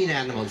okay to eat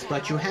animals,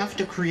 but you have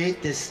to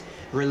create this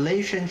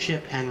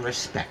relationship and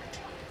respect.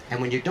 And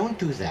when you don't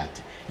do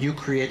that, you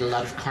create a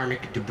lot of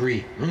karmic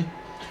debris.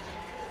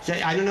 So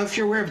I don't know if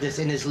you're aware of this.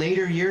 In his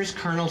later years,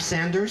 Colonel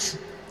Sanders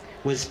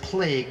was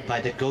plagued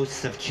by the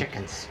ghosts of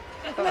chickens.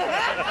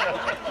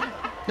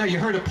 Now, you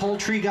heard of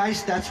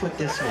poultrygeist? That's what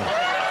this was.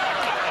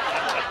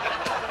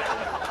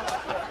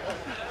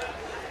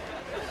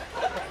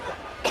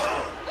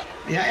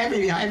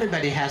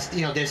 Everybody has,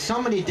 there's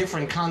so many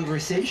different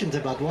conversations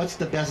about what's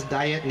the best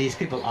diet, and these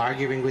people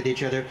arguing with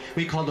each other.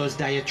 We call those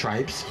diet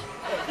tribes.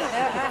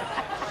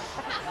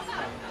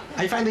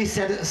 I finally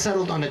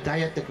settled on a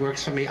diet that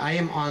works for me. I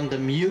am on the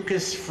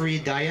mucus-free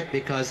diet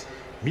because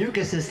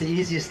mucus is the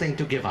easiest thing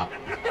to give up.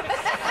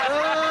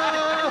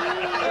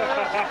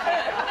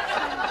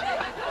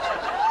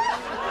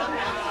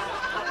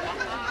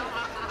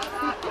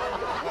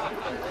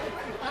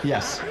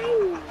 Yes.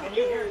 Can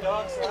you hear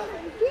dogs laughing?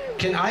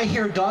 Can I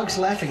hear dogs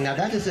laughing? Now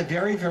that is a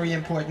very, very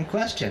important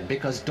question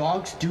because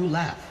dogs do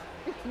laugh.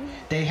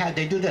 They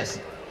do this.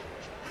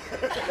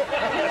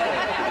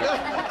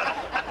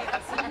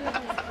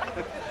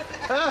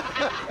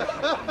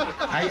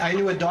 I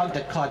knew a dog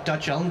that caught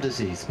Dutch elm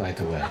disease, by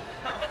the way,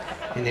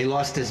 and he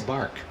lost his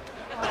bark.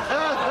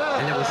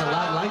 And it was a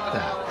lot like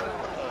that.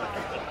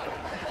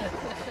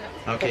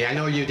 Okay, I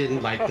know you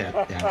didn't like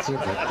that answer,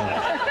 but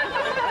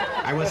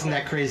I wasn't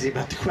that crazy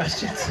about the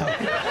question, so.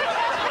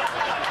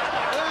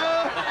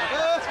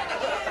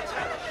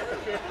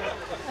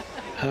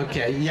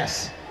 Okay,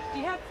 yes. Do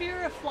you have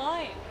fear of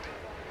flying?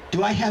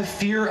 Do I have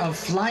fear of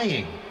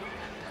flying?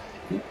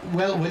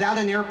 Well, without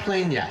an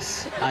airplane,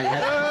 yes.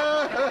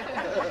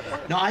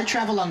 No, I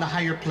travel on the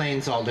higher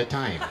planes all the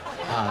time.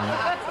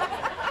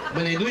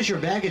 When they lose your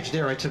baggage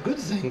there, it's a good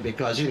thing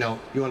because, you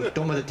don't want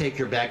to take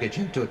your baggage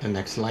into it the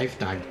next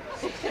lifetime.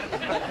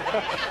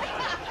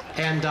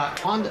 And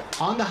on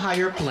the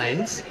higher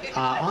planes,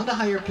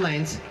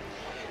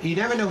 you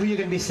never know who you're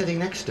going to be sitting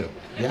next to.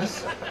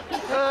 Yes?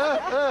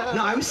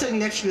 No, I was sitting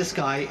next to this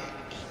guy.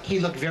 He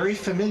looked very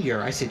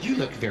familiar. I said, "You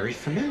look very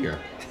familiar."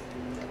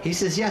 He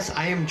says, "Yes,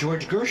 I am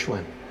George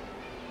Gershwin."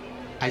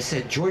 I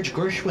said, "George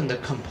Gershwin, the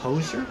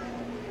composer?"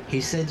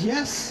 He said,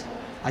 "Yes."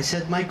 I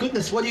said, "My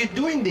goodness, what are you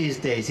doing these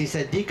days?" He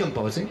said,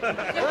 "Decomposing."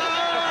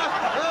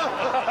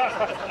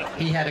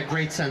 He had a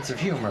great sense of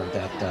humor,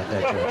 that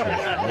George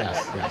Gershwin.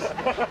 Yes, yes.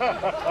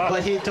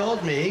 But he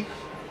told me,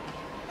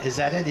 is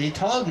that it? He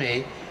told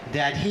me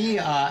that he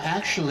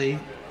actually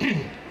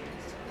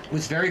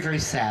was very, very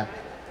sad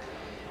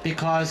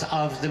because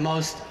of the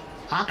most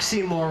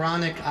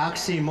oxymoronic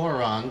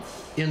oxymoron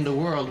in the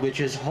world, which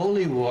is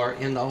holy war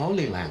in the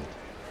Holy Land.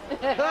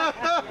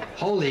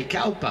 Holy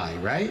cow pie,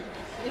 right?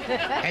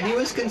 And he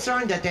was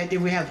concerned that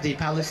we have the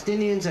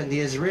Palestinians and the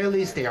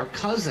Israelis, they are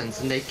cousins,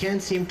 and they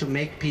can't seem to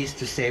make peace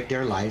to save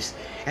their lives.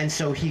 And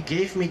so he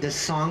gave me the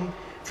song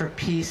for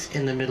peace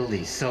in the Middle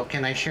East. So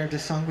can I share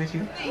this song with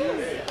you?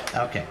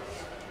 Okay.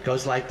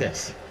 Goes like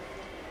this.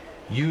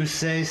 You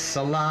say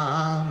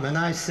salam and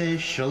I say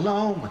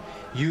shalom.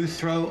 You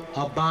throw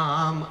a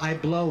bomb, I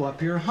blow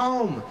up your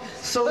home.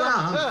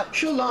 Salam,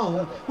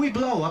 shalom, we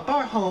blow up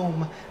our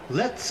home.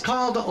 Let's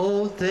call the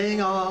old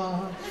thing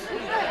off.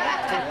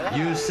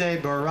 You say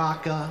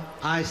baraka,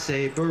 I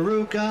say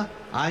baruka.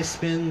 I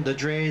spin the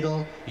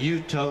dreidel,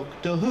 you toke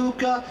the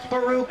hookah.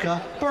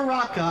 Baruka,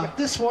 baraka,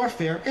 this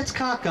warfare, it's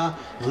caca.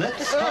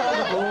 Let's call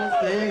the old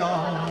thing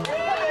off.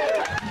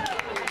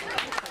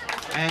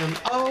 And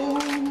oh,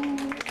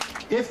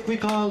 if we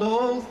call the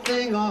old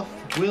thing off,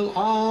 we'll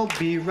all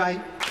be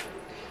right.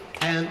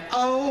 And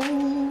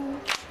oh,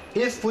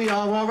 if we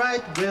are all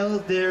right, well,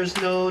 there's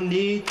no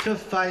need to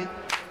fight.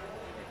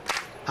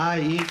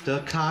 I eat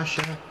the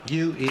kasha,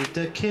 you eat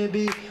the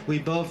kibbe. We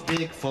both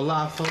dig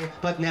falafel,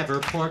 but never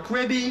pork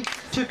ribby.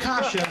 To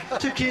kasha,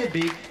 to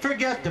kibbe,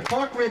 forget the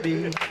pork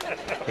ribby.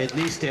 At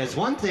least there's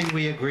one thing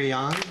we agree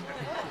on.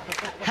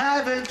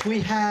 Haven't we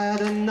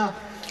had enough?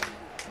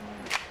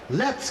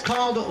 Let's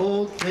call the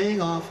old thing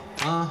off,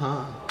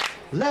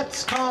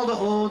 Let's call the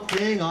old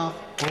thing off,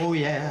 oh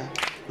yeah.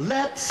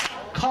 Let's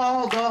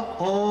call the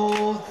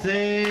old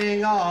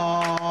thing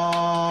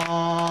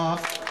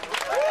off.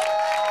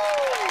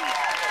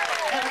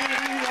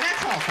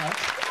 That's all,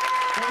 folks.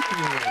 Thank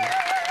you.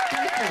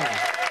 Thank you.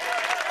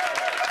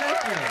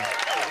 Thank you.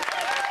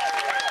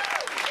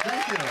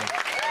 Thank you.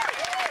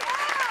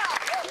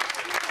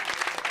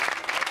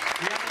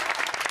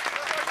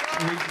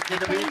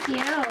 Thank you.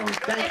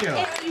 Thank you.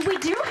 We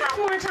do have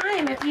more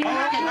time if you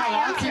have more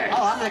answers.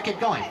 I'm going to keep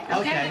going.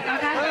 Okay.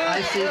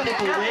 I see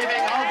people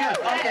waving. Oh, good.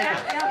 Okay,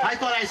 good. I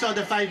thought I saw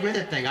the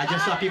 5-minute thing. I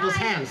just saw people's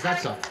hands.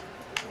 That's all.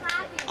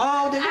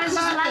 Oh, they're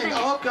clapping.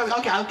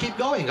 Okay, I'll keep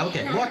going.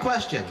 Okay, more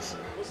questions.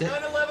 Was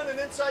 9/11 an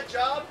inside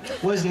job?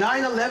 Was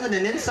 9/11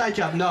 an inside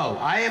job? No,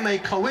 I am a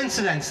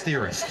coincidence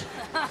theorist.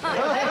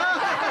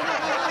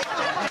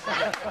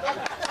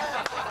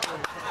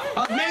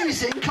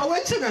 Amazing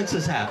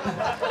coincidences happen.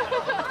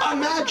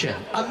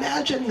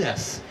 Imagine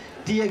this.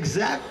 The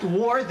exact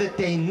war that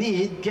they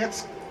need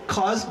gets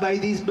caused by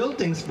these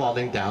buildings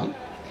falling down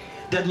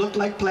that look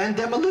like planned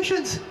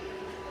demolitions.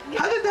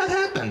 How did that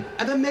happen?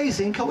 An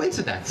amazing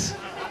coincidence.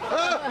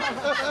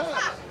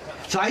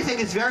 So I think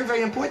it's very,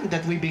 very important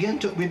that we begin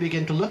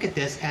to look at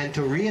this and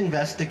to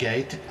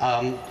reinvestigate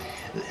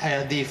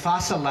the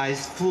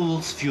fossilized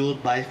fools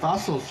fueled by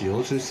fossil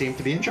fuels who seem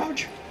to be in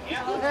charge.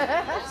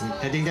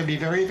 I think that'd be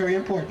very, very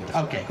important.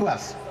 Okay, who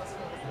else?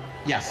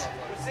 Yes.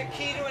 What's the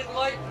key to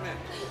enlightenment?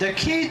 The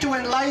key to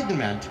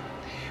enlightenment?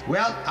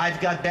 Well,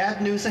 I've got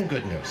bad news and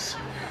good news.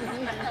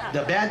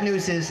 The bad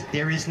news is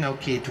there is no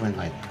key to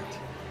enlightenment.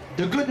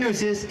 The good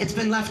news is it's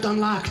been left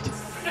unlocked.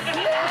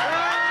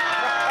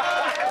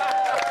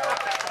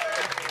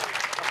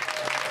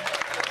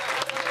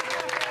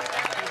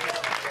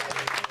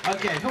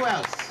 Okay, who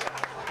else?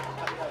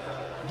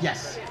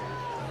 Yes.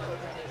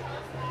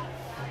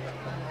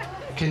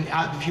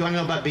 If you want to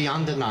know about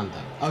Beyondananda.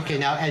 Okay,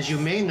 now as you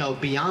may know,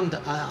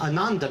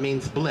 Ananda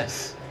means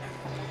bliss.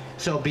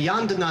 So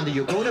Beyondananda,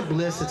 you go to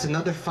bliss, it's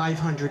another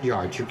 500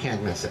 yards. You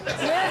can't miss it.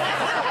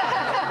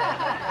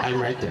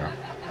 I'm right there.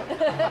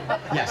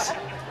 Yes. Are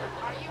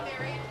you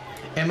married?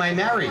 Am I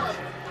married?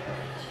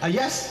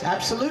 Yes,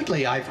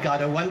 absolutely. I've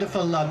got a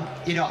wonderful,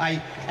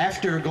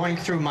 after going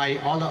through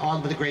all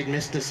of the great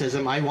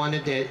mysticism, I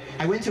went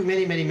through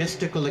many, many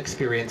mystical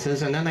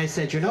experiences, and then I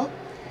said,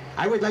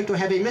 I would like to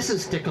have a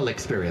Mrs.tical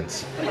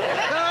experience.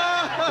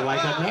 So I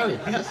got married,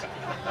 yes.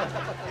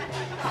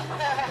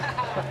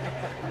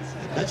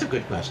 That's a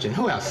good question.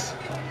 Who else?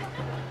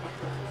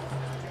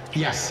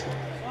 Yes.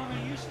 Swami,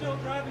 are you still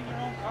driving your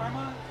own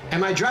karma?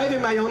 Am I driving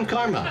my own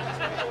karma?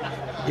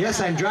 Yes,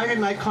 I'm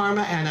driving my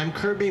karma and I'm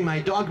curbing my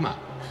dogma.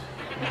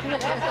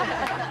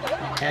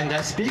 And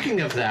speaking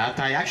of that,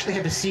 I actually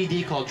have a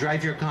CD called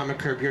Drive Your Karma,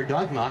 Curb Your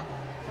Dogma.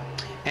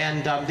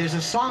 And there's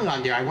a song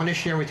on there I want to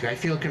share with you. I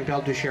feel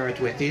compelled to share it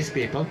with these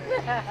people.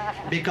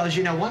 Because,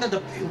 one of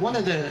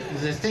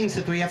the things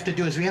that we have to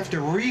do is we have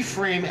to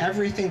reframe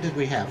everything that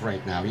we have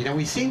right now.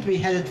 We seem to be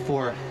headed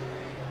for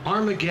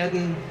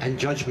Armageddon and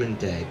Judgment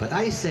Day. But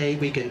I say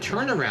we can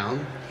turn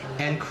around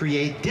and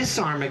create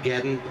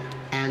Disarmageddon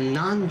and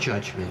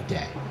Non-Judgment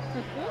Day.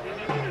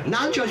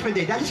 Non-Judgment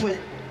Day, that is when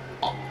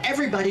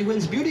everybody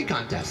wins beauty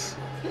contests.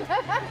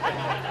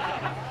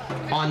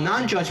 On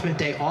Non-Judgment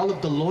Day, all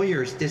of the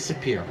lawyers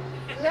disappear.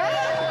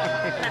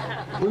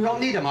 We won't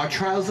need them. Our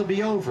trials will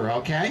be over,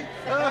 okay?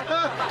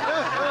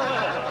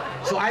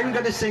 So I'm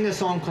going to sing a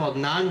song called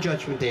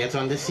Non-Judgment Day. It's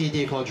on the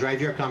CD called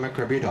Drive Your Karma,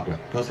 Curb Your Dogma.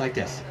 It goes like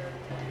this.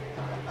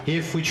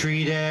 If we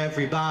treat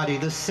everybody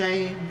the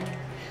same,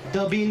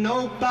 there'll be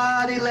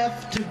nobody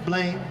left to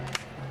blame.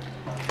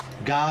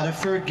 Gotta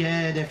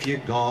forget if you're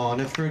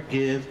gonna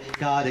forgive.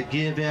 Gotta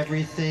give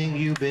everything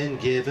you've been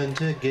given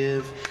to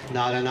give.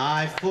 Not an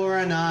eye for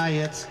an eye,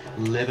 it's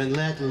live and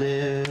let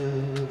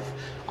live.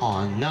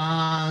 On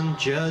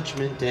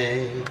non-judgment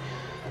day,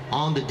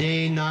 on the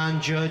day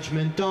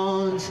non-judgment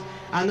dawns,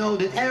 I know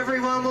that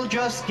everyone will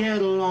just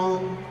get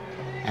along.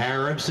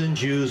 Arabs and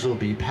Jews will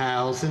be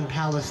pals in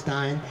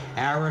Palestine.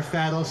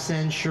 Arafat will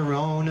send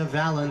Sharon a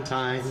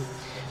valentine,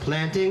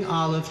 planting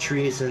olive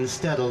trees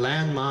instead of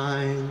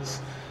landmines.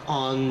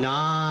 On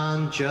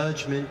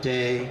non-judgment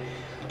day,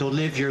 don't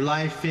live your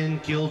life in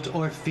guilt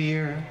or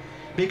fear,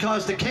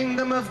 because the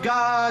kingdom of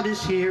God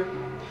is here.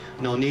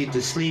 No need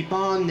to sleep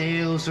on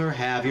nails or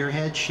have your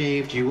head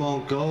shaved. You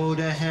won't go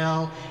to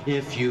hell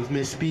if you've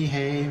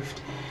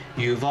misbehaved.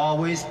 You've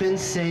always been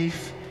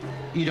safe.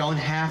 You don't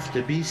have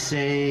to be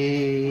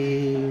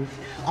saved.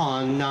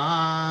 On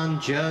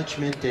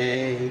non-judgment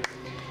day,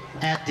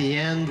 at the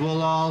end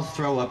we'll all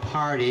throw a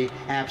party.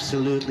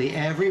 Absolutely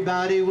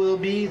everybody will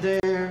be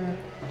there.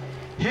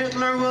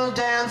 Hitler will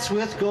dance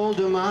with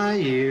Golda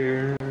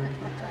Meir.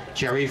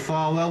 Jerry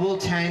Falwell will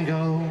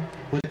tango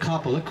with a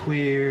couple of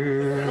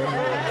queers.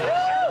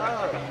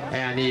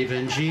 And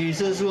even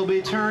Jesus will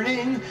be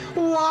turning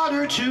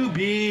water to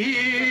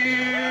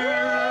beer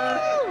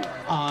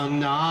on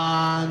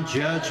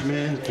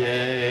non-judgment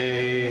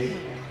day.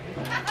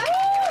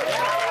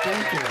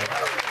 Thank you.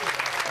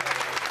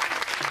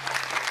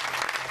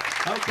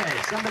 Okay,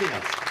 somebody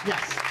else.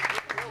 Yes.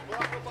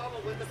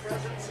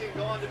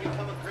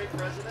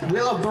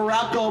 Will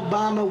Barack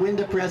Obama win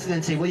the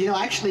presidency? Well, you know,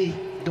 actually,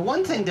 the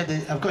one thing that,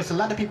 of course, a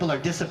lot of people are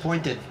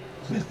disappointed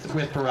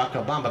with Barack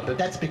Obama, but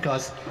that's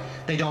because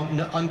they don't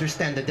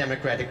understand the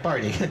Democratic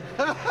Party.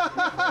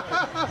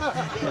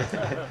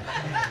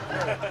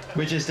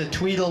 Which is the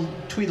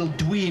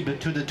Tweedledweeb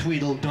to the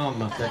Tweedledum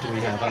that we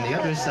have on the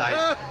other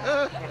side.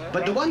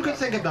 But the one good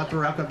thing about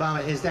Barack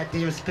Obama is that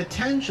there's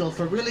potential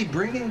for really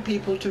bringing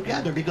people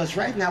together, because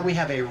right now we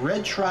have a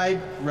red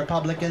tribe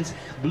Republicans,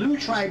 blue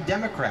tribe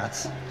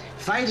Democrats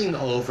fighting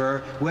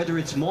over whether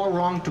it's more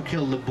wrong to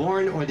kill the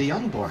born or the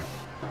unborn.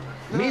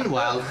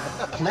 Meanwhile,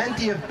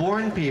 plenty of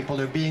born people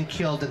are being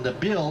killed and the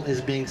bill is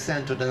being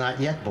sent to the not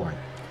yet born.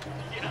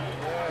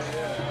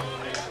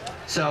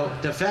 So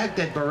the fact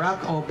that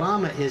Barack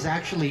Obama is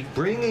actually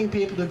bringing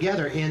people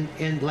together in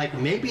like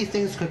maybe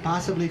things could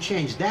possibly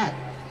change, that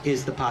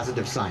is the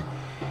positive sign.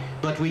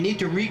 But we need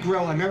to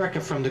regrow America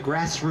from the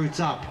grassroots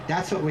up.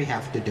 That's what we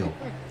have to do.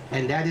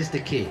 And that is the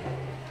key.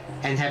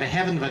 And have a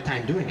heaven of a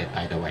time doing it,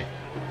 by the way.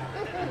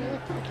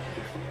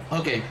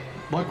 Okay,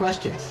 more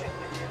questions?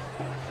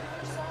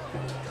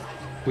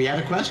 We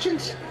have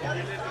questions?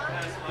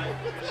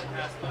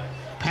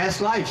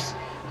 Past lives.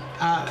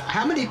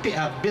 How many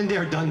people been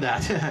there, done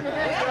that?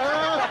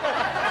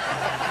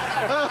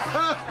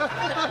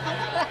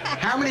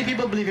 How many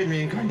people believe in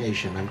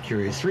reincarnation? I'm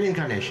curious.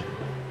 Reincarnation.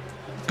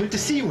 Good to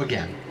see you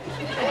again.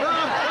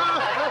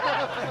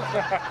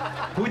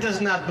 Who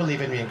does not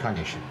believe in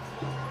reincarnation?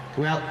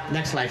 Well,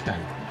 next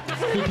lifetime.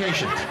 Be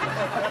patient.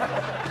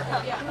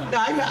 No,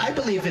 I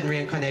believe in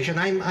reincarnation.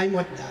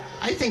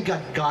 I think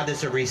God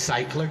is a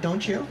recycler,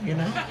 don't you? You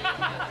know?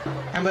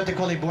 I'm what they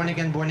call a born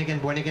again, born again,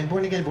 born again,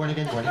 born again, born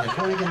again, born again,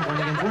 born again, born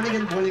again, born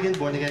again, born again,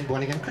 born again,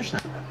 born again, Krishna.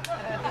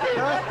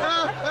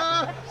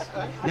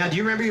 Now, do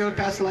you remember your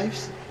past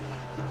lives?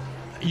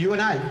 You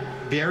and I,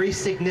 very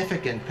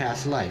significant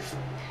past life.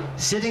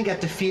 Sitting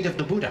at the feet of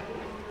the Buddha.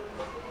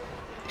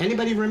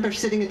 Anybody remember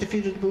sitting at the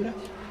feet of the Buddha?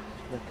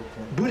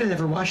 Buddha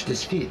never washed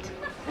his feet.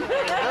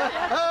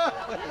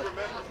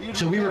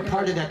 So we were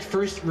part of that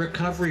first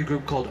recovery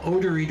group called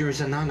Odor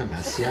Eaters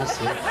Anonymous, yes?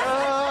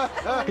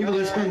 People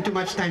who spend too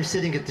much time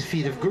sitting at the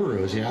feet of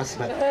gurus, yes?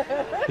 But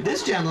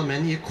this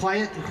gentleman, you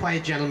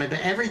quiet gentleman,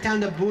 but every time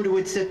the Buddha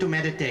would sit to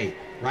meditate,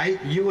 right,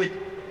 you would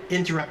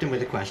interrupt him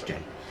with a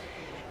question.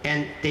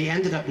 And they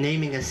ended up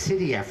naming a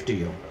city after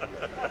you.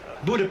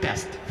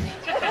 Budapest.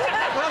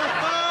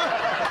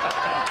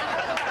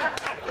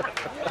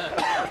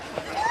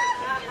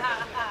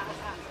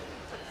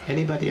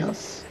 Anybody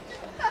else?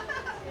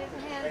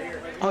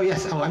 Oh,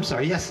 yes. Oh, I'm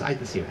sorry. Yes, I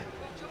can see that.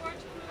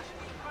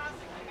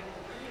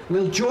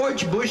 Will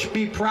George Bush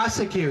be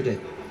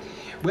prosecuted?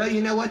 Well,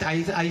 you know what?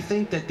 I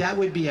think that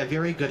would be a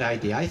very good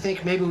idea. I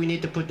think maybe we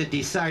need to put the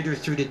decider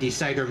through the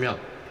decider mill.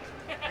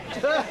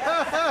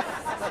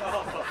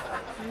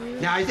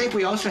 Now, I think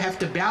we also have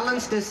to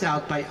balance this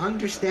out by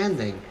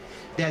understanding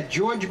that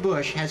George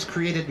Bush has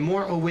created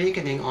more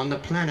awakening on the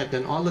planet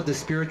than all of the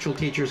spiritual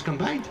teachers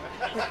combined.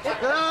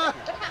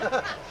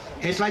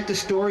 It's like the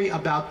story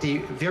about the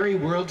very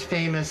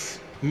world-famous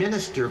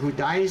minister who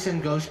dies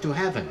and goes to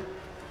heaven.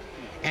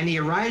 And he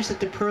arrives at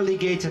the pearly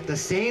gates at the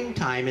same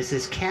time as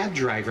his cab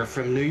driver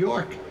from New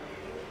York.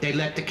 They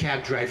let the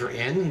cab driver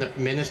in, and the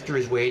minister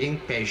is waiting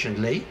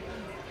patiently.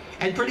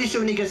 And pretty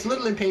soon he gets a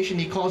little impatient.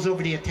 He calls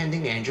over the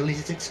attending angel. He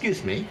says,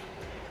 excuse me,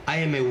 I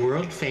am a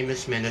world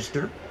famous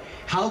minister.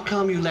 How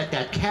come you let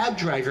that cab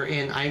driver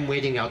in? I'm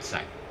waiting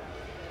outside.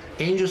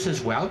 Angel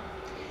says, well,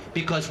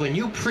 because when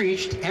you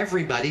preached,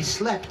 everybody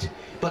slept.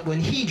 But when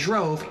he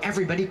drove,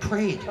 everybody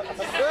prayed.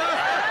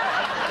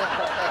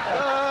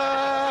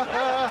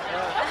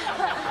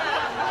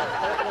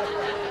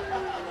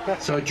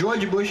 So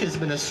George Bush has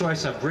been a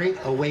source of great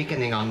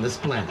awakening on this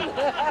planet.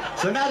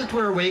 So now that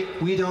we're awake,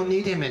 we don't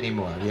need him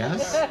anymore,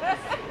 yes?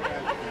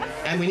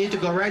 And we need to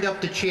go right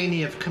up the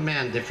chain of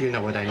command, if you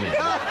know what I mean.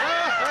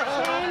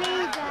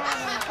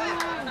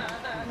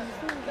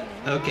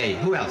 Okay,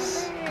 who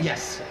else?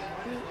 Yes.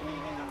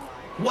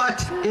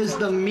 What is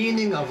the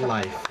meaning of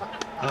life?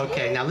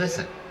 Okay, now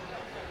listen.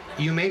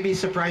 You may be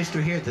surprised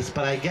to hear this,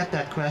 but I get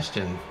that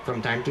question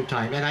from time to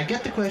time, and I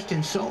get the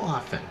question so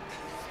often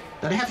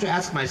that I have to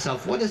ask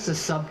myself, what is the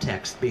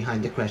subtext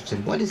behind the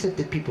question? What is it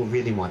that people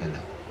really want to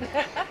know?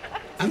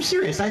 I'm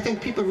serious. I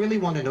think people really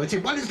want to know. Say,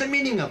 what is the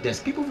meaning of this?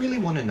 People really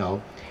want to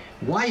know,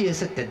 why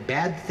is it that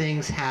bad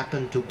things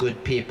happen to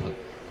good people?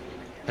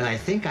 And I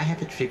think I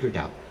have it figured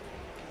out.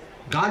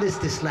 God is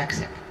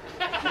dyslexic.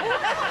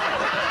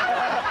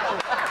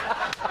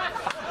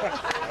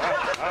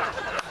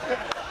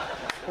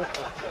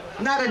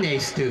 Not an A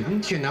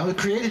student, you know.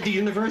 Created the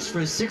universe for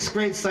a 6th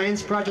grade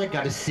science project,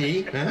 got a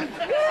C. Huh?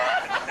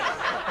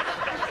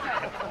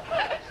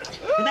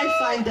 And I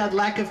find that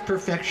lack of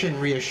perfection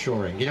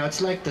reassuring. You know,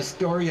 it's like the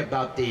story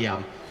about the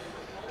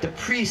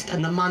priest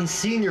and the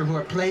Monsignor who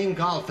are playing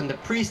golf, and the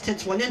priest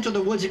hits one into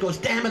the woods. He goes,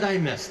 damn it, I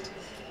missed.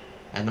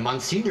 And the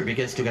Monsignor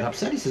begins to get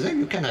upset. He says, hey,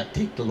 you cannot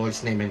take the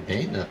Lord's name in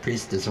vain. The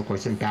priest is, of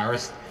course,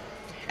 embarrassed.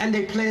 And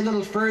they play a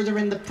little further,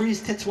 and the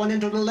priest hits one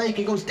into the lake.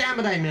 He goes, damn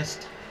it, I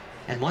missed.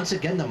 And once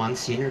again, the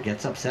Monsignor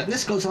gets upset. And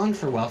this goes on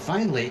for a while.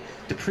 Finally,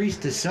 the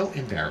priest is so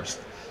embarrassed.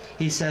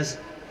 He says,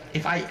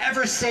 if I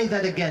ever say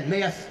that again,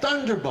 may a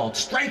thunderbolt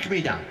strike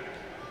me down.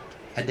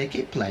 And they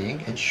keep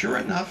playing, and sure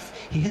enough,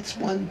 he hits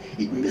one,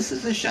 he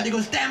misses the shot, he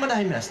goes, damn it,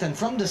 I missed. And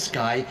from the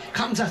sky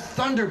comes a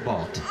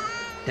thunderbolt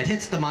that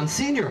hits the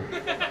Monsignor.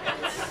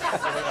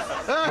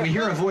 And we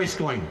hear a voice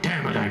going,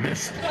 damn it, I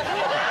missed.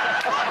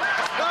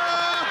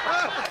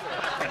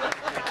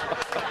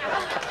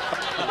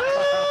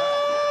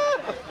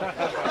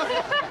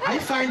 I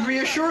find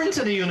reassurance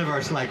in a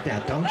universe like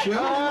that, don't you?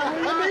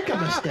 I make a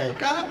mistake.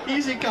 Huh?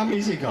 Easy come,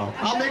 easy go.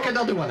 I'll make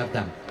another one of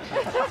them.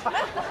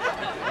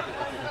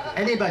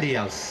 Anybody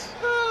else?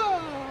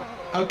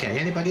 Okay,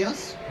 anybody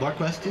else? More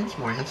questions?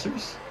 More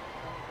answers?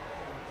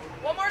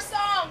 One more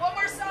song, one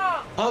more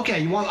song.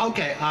 Okay,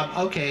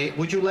 okay.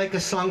 Would you like a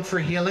song for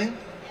healing?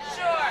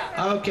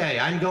 Sure. Okay,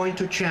 I'm going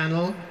to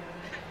channel.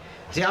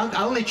 See,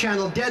 I only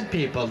channel dead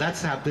people.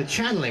 That's how the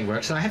channeling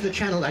works. So I have to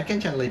channel, I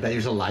can't channel anybody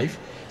who's alive.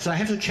 So I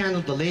have to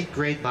channel the late,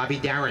 great Bobby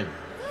Darin.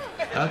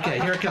 Okay,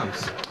 here it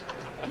comes.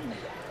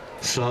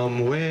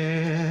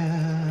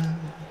 Somewhere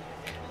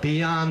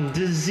beyond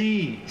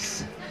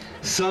disease,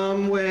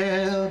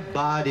 somewhere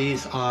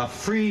bodies are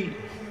free.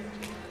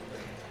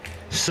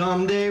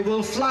 Someday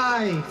we'll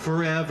fly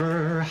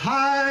forever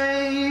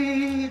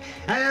high,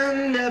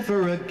 and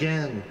never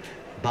again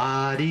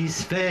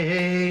bodies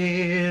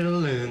failing.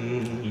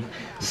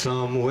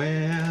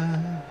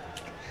 Somewhere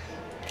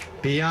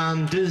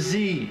beyond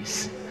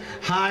disease,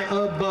 high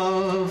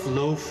above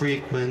low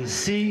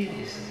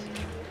frequencies,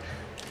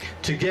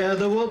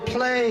 together we'll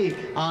play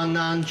on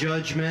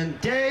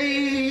non-judgment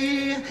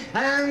day,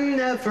 and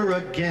never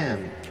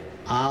again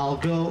I'll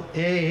go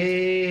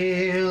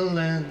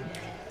ailing.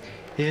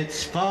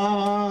 It's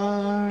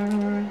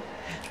far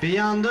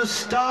beyond the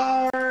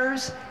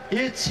stars,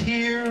 it's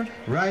here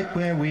right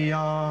where we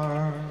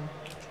are.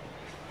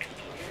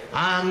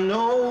 I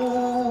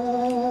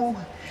know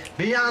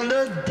beyond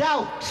a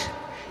doubt,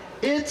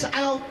 it's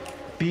out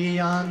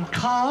beyond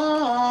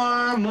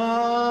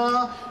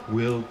karma.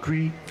 We'll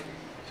greet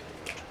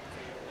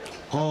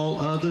all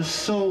other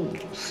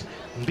souls,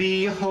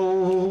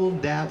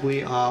 behold that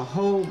we are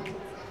whole.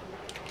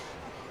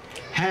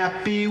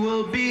 Happy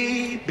we'll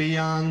be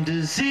beyond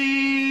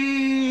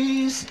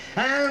disease,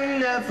 and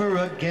never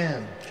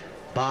again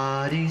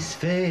bodies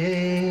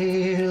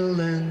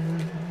failing.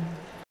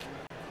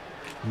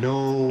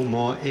 No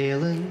more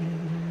ailing,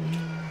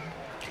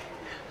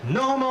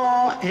 no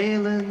more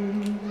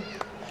ailing,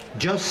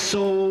 just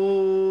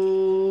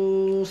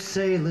soul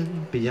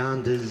sailing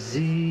beyond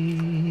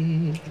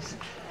disease,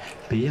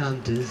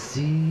 beyond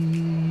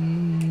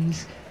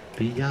disease,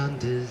 beyond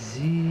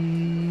disease.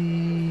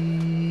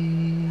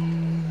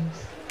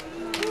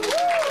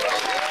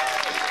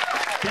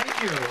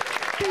 Thank you.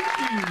 Thank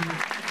you.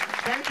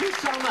 Thank you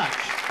so much.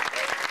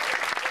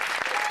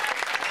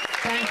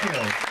 Thank you.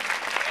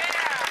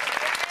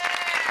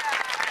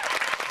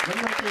 Let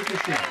me take a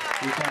shot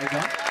before I go.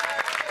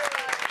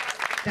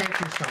 Thank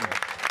you so much.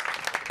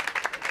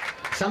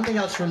 Something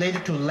else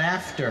related to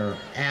laughter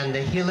and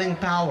the healing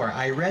power.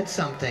 I read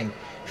something.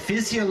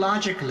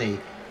 Physiologically,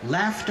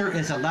 laughter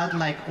is a lot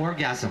like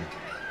orgasm.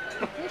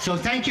 So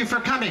thank you for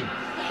coming.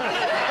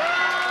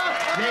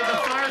 May the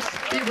force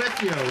be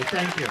with you.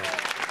 Thank you.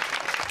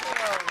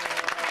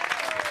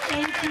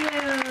 you.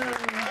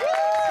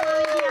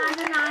 Swami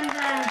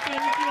Beyondananda,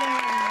 thank you.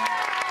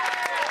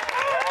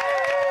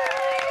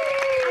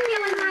 I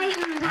feel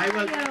enlightened. How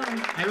are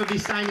you? I will be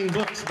signing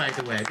books, by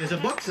the way. There's a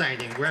book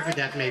signing, wherever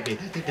that may be. I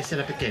think they set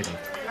up a table.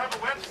 You have a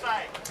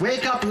website.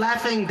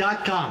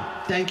 WakeUpLaughing.com.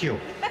 Thank you.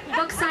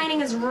 Book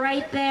signing is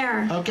right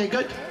there. Okay,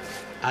 good.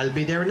 I'll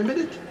be there in a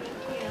minute.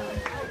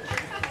 Thank you.